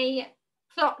a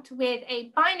plot with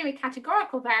a binary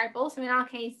categorical variable, so in our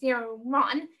case 0 and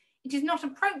 1, it is not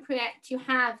appropriate to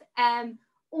have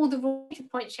all the raw data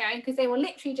points showing, because they will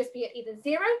literally just be at either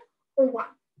 0 or 1.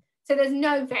 So there's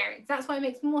no variance. That's why it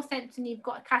makes more sense when you've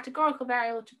got a categorical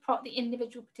variable to plot the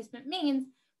individual participant means.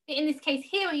 But in this case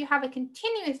here, where you have a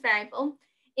continuous variable,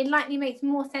 it likely makes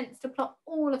more sense to plot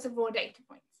all of the raw data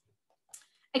points.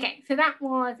 Okay, so that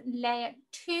was layer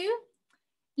 2.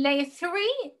 Layer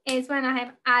 3 is when I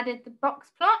have added the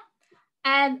box plot.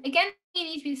 Again, you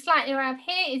need to be slightly aware of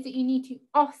here is that you need to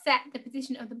offset the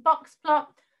position of the box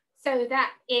plot so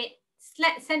that its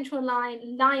central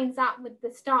line lines up with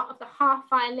the start of the half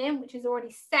violin, which is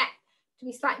already set to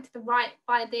be slightly to the right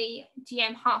by the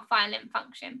GM half violin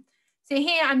function. So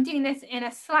here I'm doing this in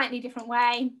a slightly different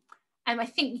way. I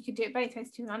think you could do it both ways,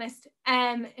 to be honest,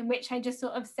 in which I just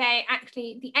sort of say,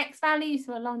 actually, the X value,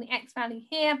 so along the X value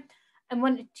here, I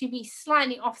want it to be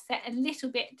slightly offset a little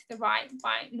bit to the right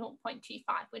by 0.25,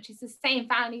 which is the same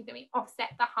value that we offset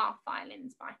the half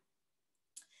violins by.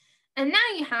 And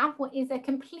now you have what is a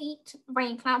complete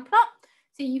rain cloud plot.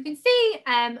 So you can see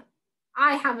I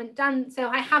haven't turned it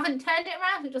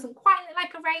around, so it doesn't quite look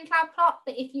like a rain cloud plot,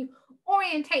 but if you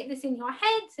orientate this in your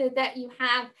head so that you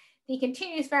have the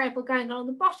continuous variable going along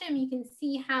the bottom, you can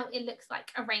see how it looks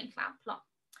like a rain cloud plot.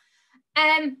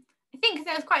 I think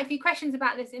there was quite a few questions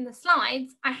about this in the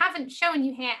slides. I haven't shown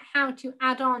you here how to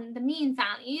add on the mean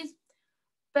values,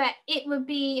 but it would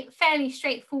be fairly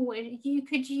straightforward. You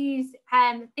could use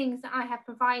things that I have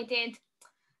provided.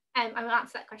 I will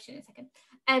answer that question in a second.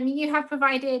 You have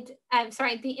provided,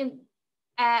 the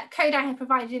code I have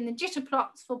provided in the jitter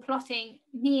plots for plotting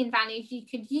mean values. You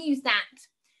could use that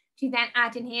to then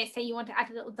add in here, say you want to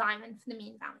add a little diamond for the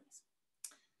mean values.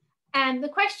 And the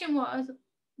question was,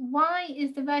 why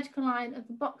is the vertical line of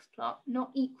the box plot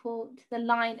not equal to the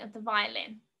line of the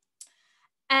violin?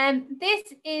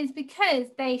 This is because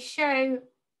they show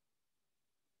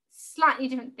slightly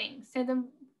different things. So the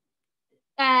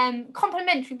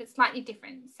complementary but slightly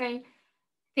different. So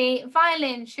the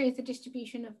violin shows the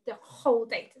distribution of the whole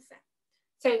data set.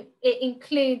 So it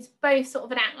includes both sort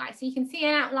of an outlier. So you can see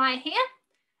an outlier here,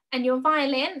 and your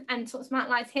violin, and sort of some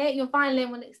outliers here, your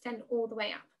violin will extend all the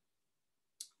way up.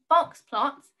 Box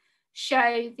plots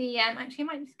show the, actually I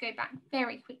might just go back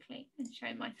very quickly and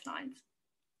show my slides.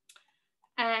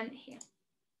 Here.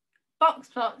 Box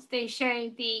plots, they show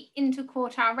the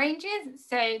interquartile ranges,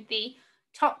 so the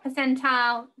top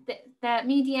percentile, the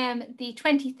medium, the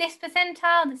 25th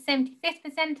percentile, the 75th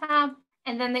percentile,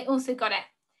 and then they also got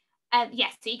it.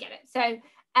 Yes, so you get it. So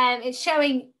it's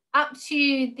showing up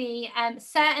to the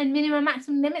certain minimum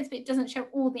maximum limits, but it doesn't show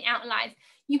all the outliers.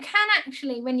 You can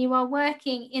actually, when you are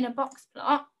working in a box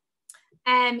plot,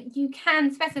 you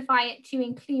can specify it to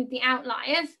include the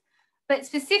outliers, but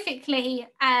specifically,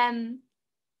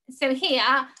 so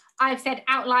here I've said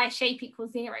outlier shape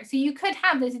equals 0. So you could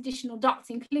have those additional dots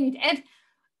included,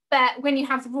 but when you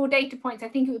have the raw data points, I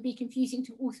think it would be confusing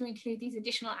to also include these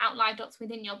additional outlier dots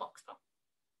within your box plot.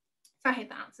 So I hope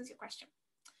that answers your question.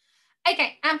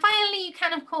 Okay, and finally, you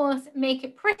can, of course, make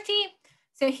it pretty.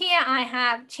 So here I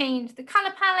have changed the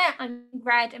color palette. I'm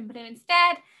red and blue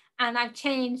instead, and I've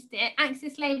changed the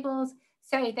axis labels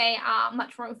so they are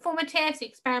much more informative, so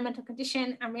experimental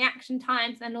condition and reaction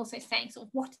times, and also saying sort of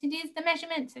what it is, the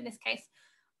measurement. So in this case,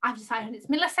 I've decided it's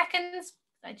milliseconds,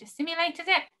 so I just simulated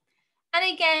it.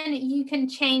 And again, you can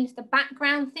change the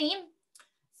background theme.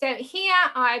 So here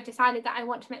I've decided that I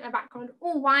want to make my background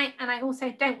all white, and I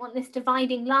also don't want this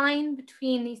dividing line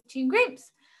between these two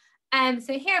groups.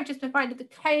 So here I've just provided the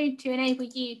code to enable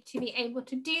you to be able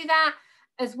to do that,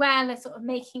 as well as sort of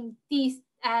making these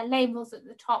labels at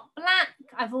the top black.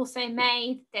 I've also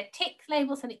made the tick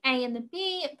labels, so the A and the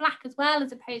B black as well,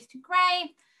 as opposed to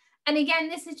grey. And again,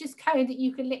 this is just code that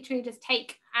you could literally just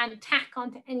take and tack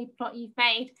onto any plot you've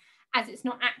made, as it's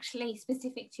not actually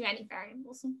specific to any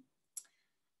variables.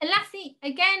 And lastly,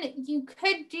 again, you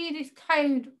could do this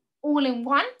code all in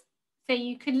one. So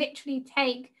you could literally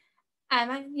take,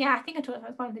 yeah, I think I talked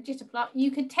about one of the jitter plot. You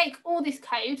could take all this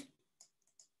code.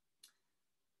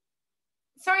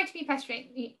 Sorry to be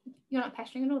pestering, you're not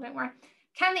pestering at all, don't worry.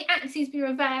 Can the axes be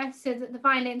reversed so that the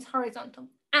violin's horizontal?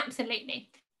 Absolutely.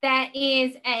 There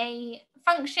is a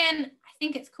function, I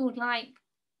think it's called like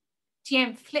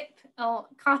GM flip or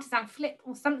Cartesian flip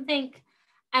or something.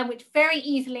 which very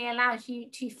easily allows you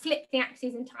to flip the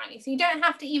axes entirely. So you don't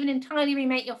have to even entirely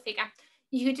remake your figure.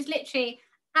 You could just literally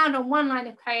add on one line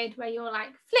of code where you're like,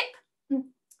 flip.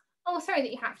 Oh, sorry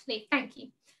that you have to leave. Thank you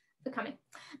for coming.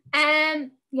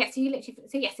 Yes, so you literally,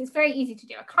 so yes, it's very easy to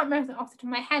do. I can't remember it off the top of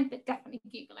my head, but definitely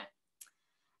Google it.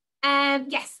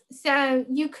 Yes, so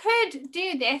you could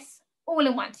do this all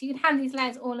in one. So you could have these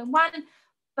layers all in one,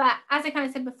 but as I kind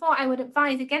of said before, I would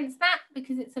advise against that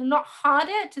because it's a lot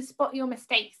harder to spot your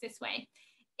mistakes this way.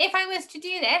 If I was to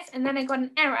do this and then I got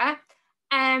an error,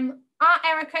 our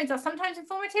error codes are sometimes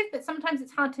informative, but sometimes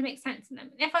it's hard to make sense of them.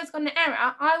 And if I was got an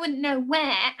error, I wouldn't know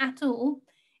where at all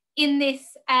in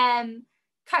this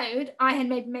code I had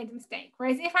maybe made a mistake.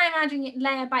 Whereas if I'm adding it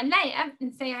layer by layer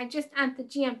and say I just add the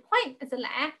GM point as a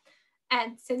layer,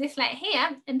 and so this layer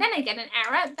here, and then I get an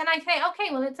error, then I say,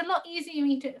 okay, well, it's a lot easier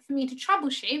for me to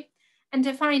troubleshoot and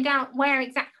to find out where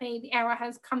exactly the error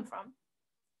has come from.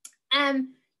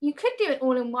 You could do it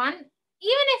all in one.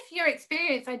 Even if you're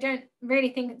experienced, I don't really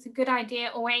think it's a good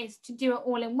idea always to do it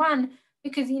all in one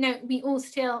because, you know, we all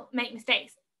still make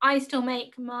mistakes. I still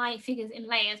make my figures in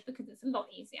layers because it's a lot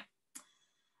easier.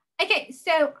 Okay,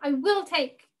 so I will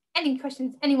take any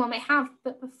questions anyone may have,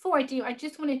 but before I do, I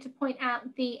just wanted to point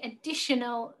out the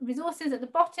additional resources at the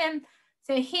bottom.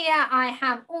 So here I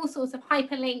have all sorts of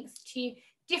hyperlinks to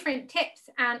different tips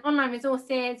and online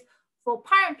resources for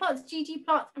pirate plots, GG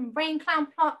plots, and rain cloud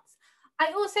plots.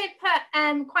 I also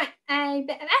put quite a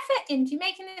bit of effort into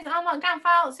making this R Markdown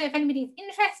file. So if anybody's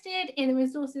interested in the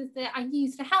resources that I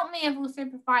use to help me, I've also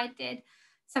provided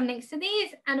some links to these.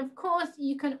 And of course,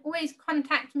 you can always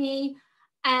contact me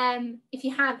if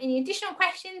you have any additional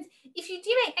questions. If you do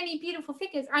make any beautiful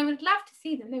figures, I would love to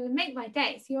see them. They would make my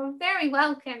day. So you're very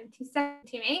welcome to send them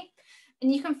to me.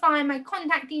 And you can find my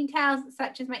contact details,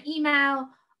 such as my email,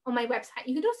 on my website.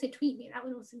 You could also tweet me. That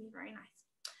would also be very nice.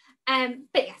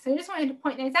 But yeah, so I just wanted to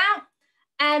point those out.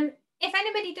 If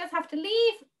anybody does have to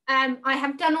leave, I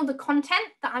have done all the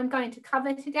content that I'm going to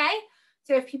cover today.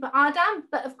 So if people are done,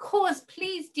 but of course,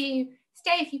 please do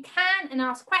stay if you can and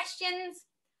ask questions.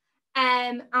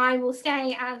 I will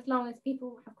stay as long as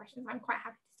people have questions. I'm quite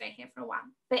happy to stay here for a while.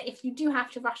 But if you do have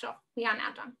to rush off, we are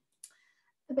now done.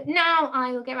 But now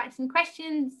I will get back to some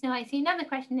questions. So I see another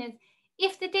question is,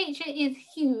 if the data is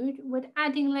huge, would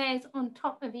adding layers on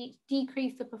top of each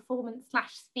decrease the performance /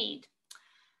 speed?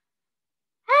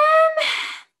 I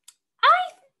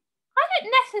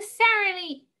don't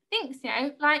necessarily think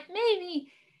so. Like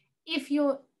maybe if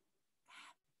you're,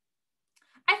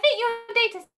 I think your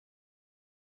data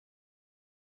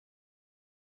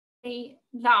is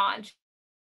large,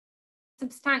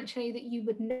 substantially that you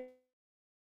would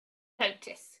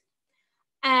notice.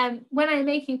 When I'm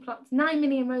making plots, 9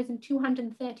 million rows and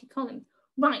 230 columns.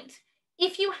 Right,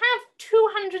 if you have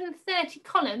 230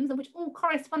 columns, which all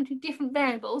correspond to different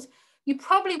variables, you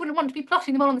probably wouldn't want to be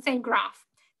plotting them all on the same graph.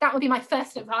 That would be my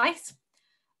first advice,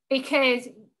 because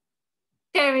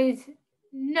there is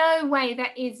no way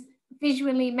that is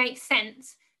visually makes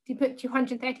sense to put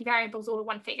 230 variables all in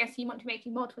one figure. So you want to make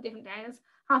multiple different layers.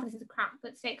 Half of this is crap,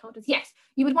 but stakeholders, yes,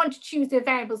 you would want to choose the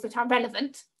variables that are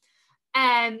relevant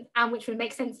and which would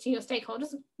make sense to your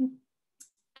stakeholders.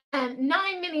 9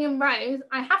 million rows,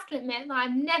 I have to admit that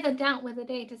I've never dealt with a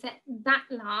data set that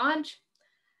large.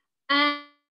 I've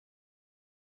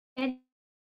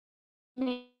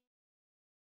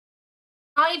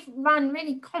run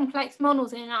really complex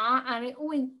models in R and it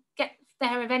always gets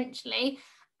there eventually.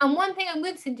 And one thing I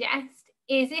would suggest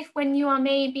is if when you are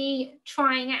maybe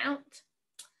trying out,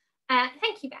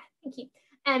 thank you, Beth, thank you.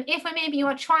 If maybe you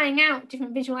are trying out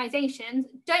different visualizations,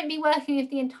 don't be working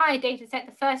with the entire data set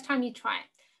the first time you try it.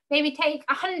 Maybe take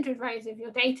 100 rows of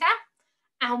your data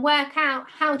and work out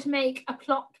how to make a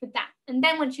plot with that. And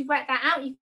then once you've worked that out,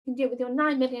 you can do it with your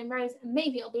 9 million rows, and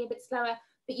maybe it'll be a bit slower,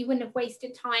 but you wouldn't have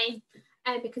wasted time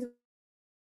because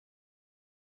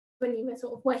when you were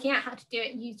sort of working out how to do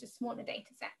it, you used a smaller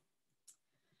data set.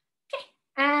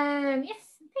 Okay,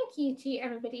 yes, thank you to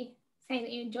everybody saying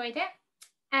that you enjoyed it.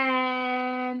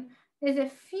 There's a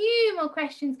few more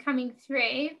questions coming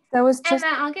through. That was just,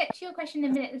 Emma, I'll get to your question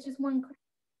in a minute. There's just one question.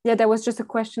 Yeah, that was just a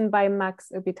question by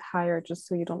Max, a bit higher, just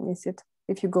so you don't miss it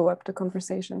if you go up the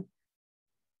conversation.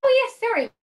 Oh yes,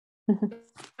 sorry.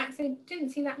 Max, I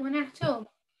didn't see that one at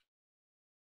all.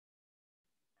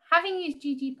 Having used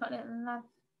ggplot, I love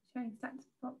showing stats,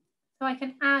 so I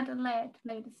can add a layer to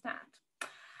load a stat.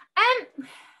 I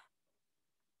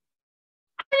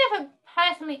never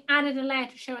personally added a layer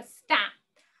to show a stat.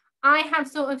 I have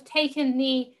sort of taken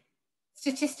the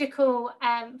statistical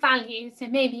values, so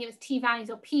maybe it was t-values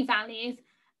or p-values,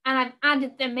 and I've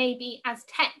added them maybe as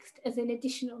text as an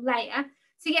additional layer.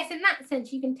 So yes, in that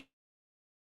sense, you can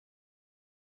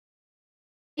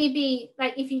maybe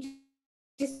like if you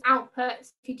just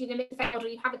outputs, if you did a mixed order,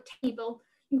 you have a table,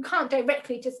 you can't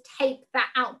directly just take that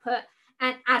output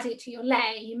and add it to your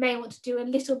layer. You may want to do a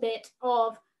little bit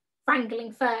of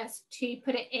wrangling first to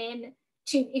put it in,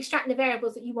 to extract the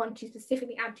variables that you want to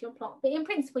specifically add to your plot. But in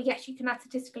principle, yes, you can add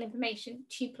statistical information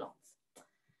to plots.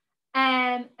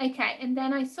 Okay, and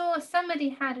then I saw somebody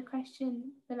had a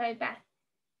question below Beth.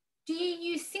 Do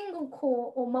you use single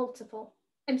core or multiple?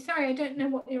 I'm sorry, I don't know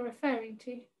what you're referring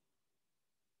to.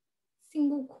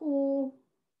 Single core.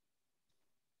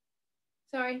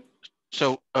 Sorry.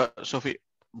 So, Sophie,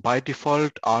 by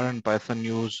default, R and Python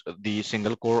use the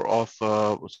single core of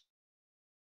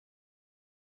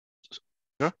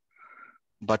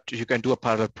but you can do a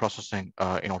parallel processing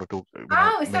in order to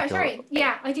oh, sorry.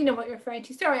 Yeah, I do know what you're referring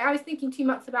to. Sorry, I was thinking too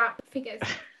much about figures.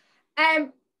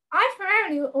 I've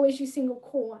primarily always used single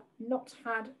core, not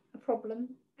had a problem.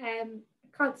 I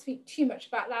can't speak too much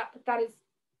about that, but that is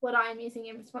what I'm using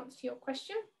in response to your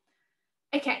question.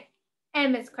 Okay,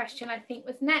 Emma's question I think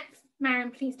was next. Marion,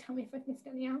 please tell me if I've missed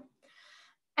any out.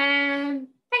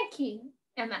 Thank you,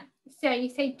 Emma. So you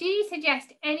say, do you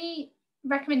suggest any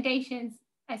recommendations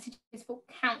for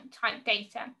count type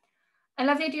data? I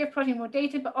love the idea of plotting more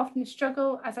data, but often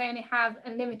struggle as I only have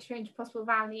a limited range of possible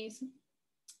values,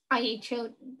 i.e.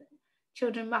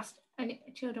 children might only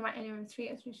run 3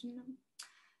 expressions.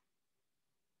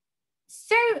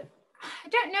 So I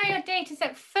don't know your data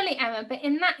set fully, Emma, but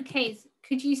in that case,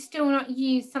 could you still not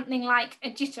use something like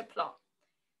a jitter plot?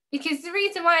 Because the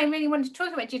reason why I really wanted to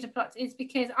talk about jitter plots is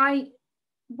because I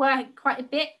work quite a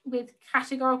bit with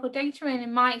categorical data, and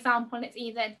in my example, it's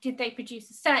either did they produce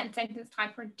a certain sentence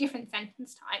type or a different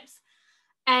sentence types.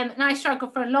 And I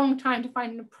struggled for a long time to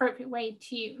find an appropriate way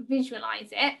to visualize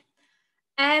it.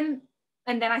 And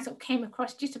then I sort of came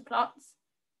across jitter plots.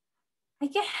 I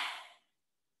guess,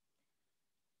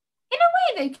 in a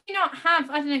way, though, can you not have,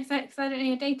 I don't know, because I don't know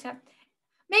your data.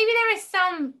 Maybe there is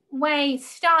some way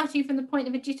starting from the point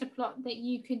of a jitter plot that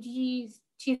you could use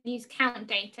to use count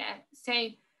data. So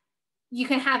you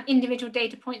can have individual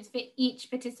data points for each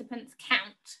participant's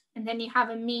count, and then you have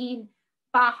a mean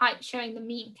bar height showing the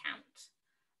mean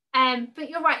count. But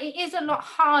you're right, it is a lot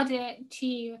harder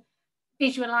to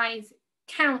visualize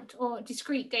count or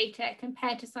discrete data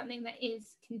compared to something that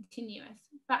is continuous.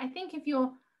 But I think if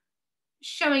you're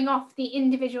showing off the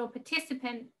individual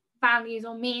participant values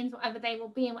or means, whatever they will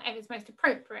be and whatever is most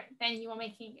appropriate, then you are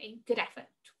making a good effort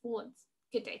towards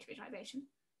good data visualization.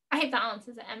 I hope that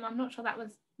answers it, Emma. I'm not sure that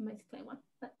was the most clear one,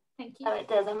 but thank you. Oh, it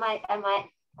does.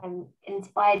 I'm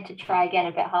inspired to try again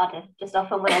a bit harder. Just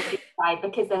often when I do try,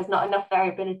 because there's not enough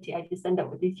variability, I just end up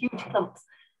with these huge clumps.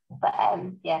 But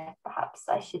yeah, perhaps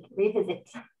I should revisit.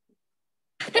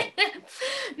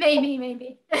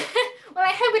 maybe. Well,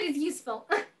 I hope it is useful.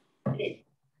 It is.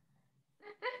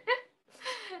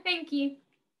 Thank you.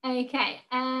 Okay,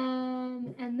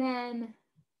 and then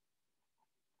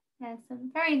there's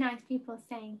some very nice people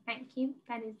saying thank you.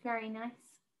 That is very nice.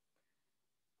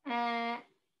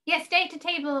 Yes, data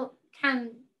table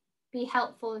can be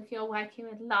helpful if you're working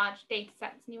with large data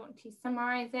sets and you want to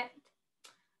summarize it.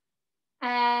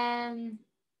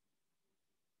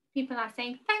 People are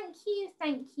saying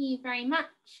thank you very much.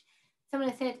 Someone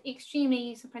has said extremely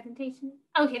useful presentation.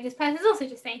 Okay, this person is also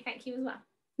just saying thank you as well.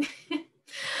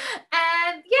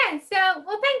 Yeah, so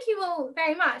well, thank you all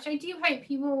very much. I do hope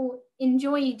you all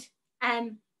enjoyed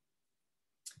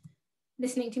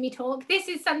listening to me talk. This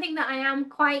is something that I am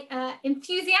quite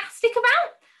enthusiastic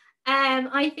about.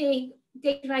 I think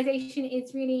data visualization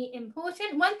is really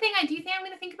important. One thing I do think I'm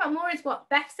going to think about more is what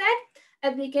Beth said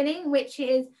at the beginning, which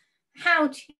is how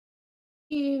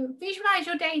to visualize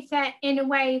your data in a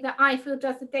way that I feel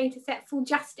does the data set full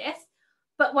justice,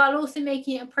 but while also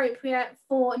making it appropriate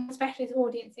for specialist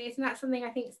audiences. And that's something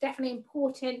I think is definitely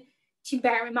important to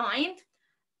bear in mind.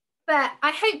 But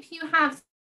I hope you have,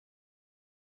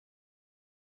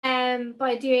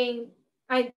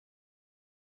 by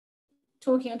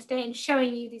talking on today and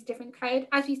showing you these different code.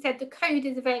 As we said, the code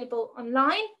is available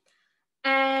online.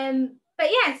 But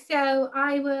yeah, so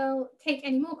I will take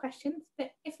any more questions,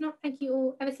 but if not, thank you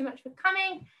all ever so much for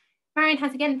coming. Marion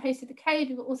has again posted the code.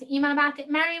 We will also email about it.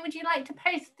 Marion, would you like to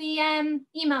post the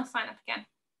email sign up again?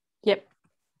 Yep.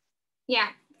 Yeah,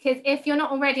 because if you're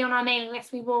not already on our mailing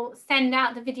list, we will send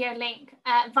out the video link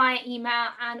via email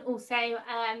and also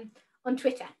on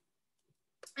Twitter.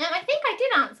 I think I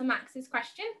did answer Max's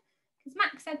question because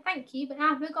Max said thank you, but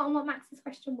I've forgotten what Max's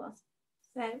question was.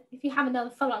 So if you have another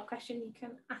follow-up question, you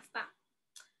can ask that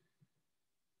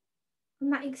on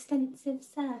that extensive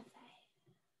survey.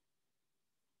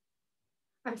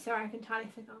 I'm sorry, I've entirely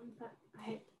forgotten, but I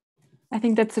hope. I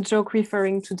think that's a joke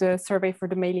referring to the survey for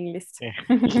the mailing list. Yeah.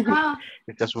 Oh,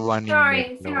 It's just one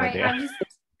sorry, email over there. I'm just,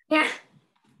 yeah.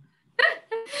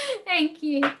 Thank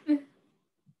you.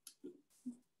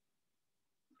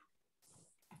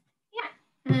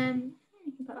 Yeah.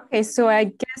 Okay, so I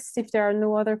guess if there are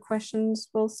no other questions,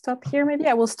 we'll stop here. Maybe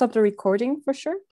I will stop the recording for sure.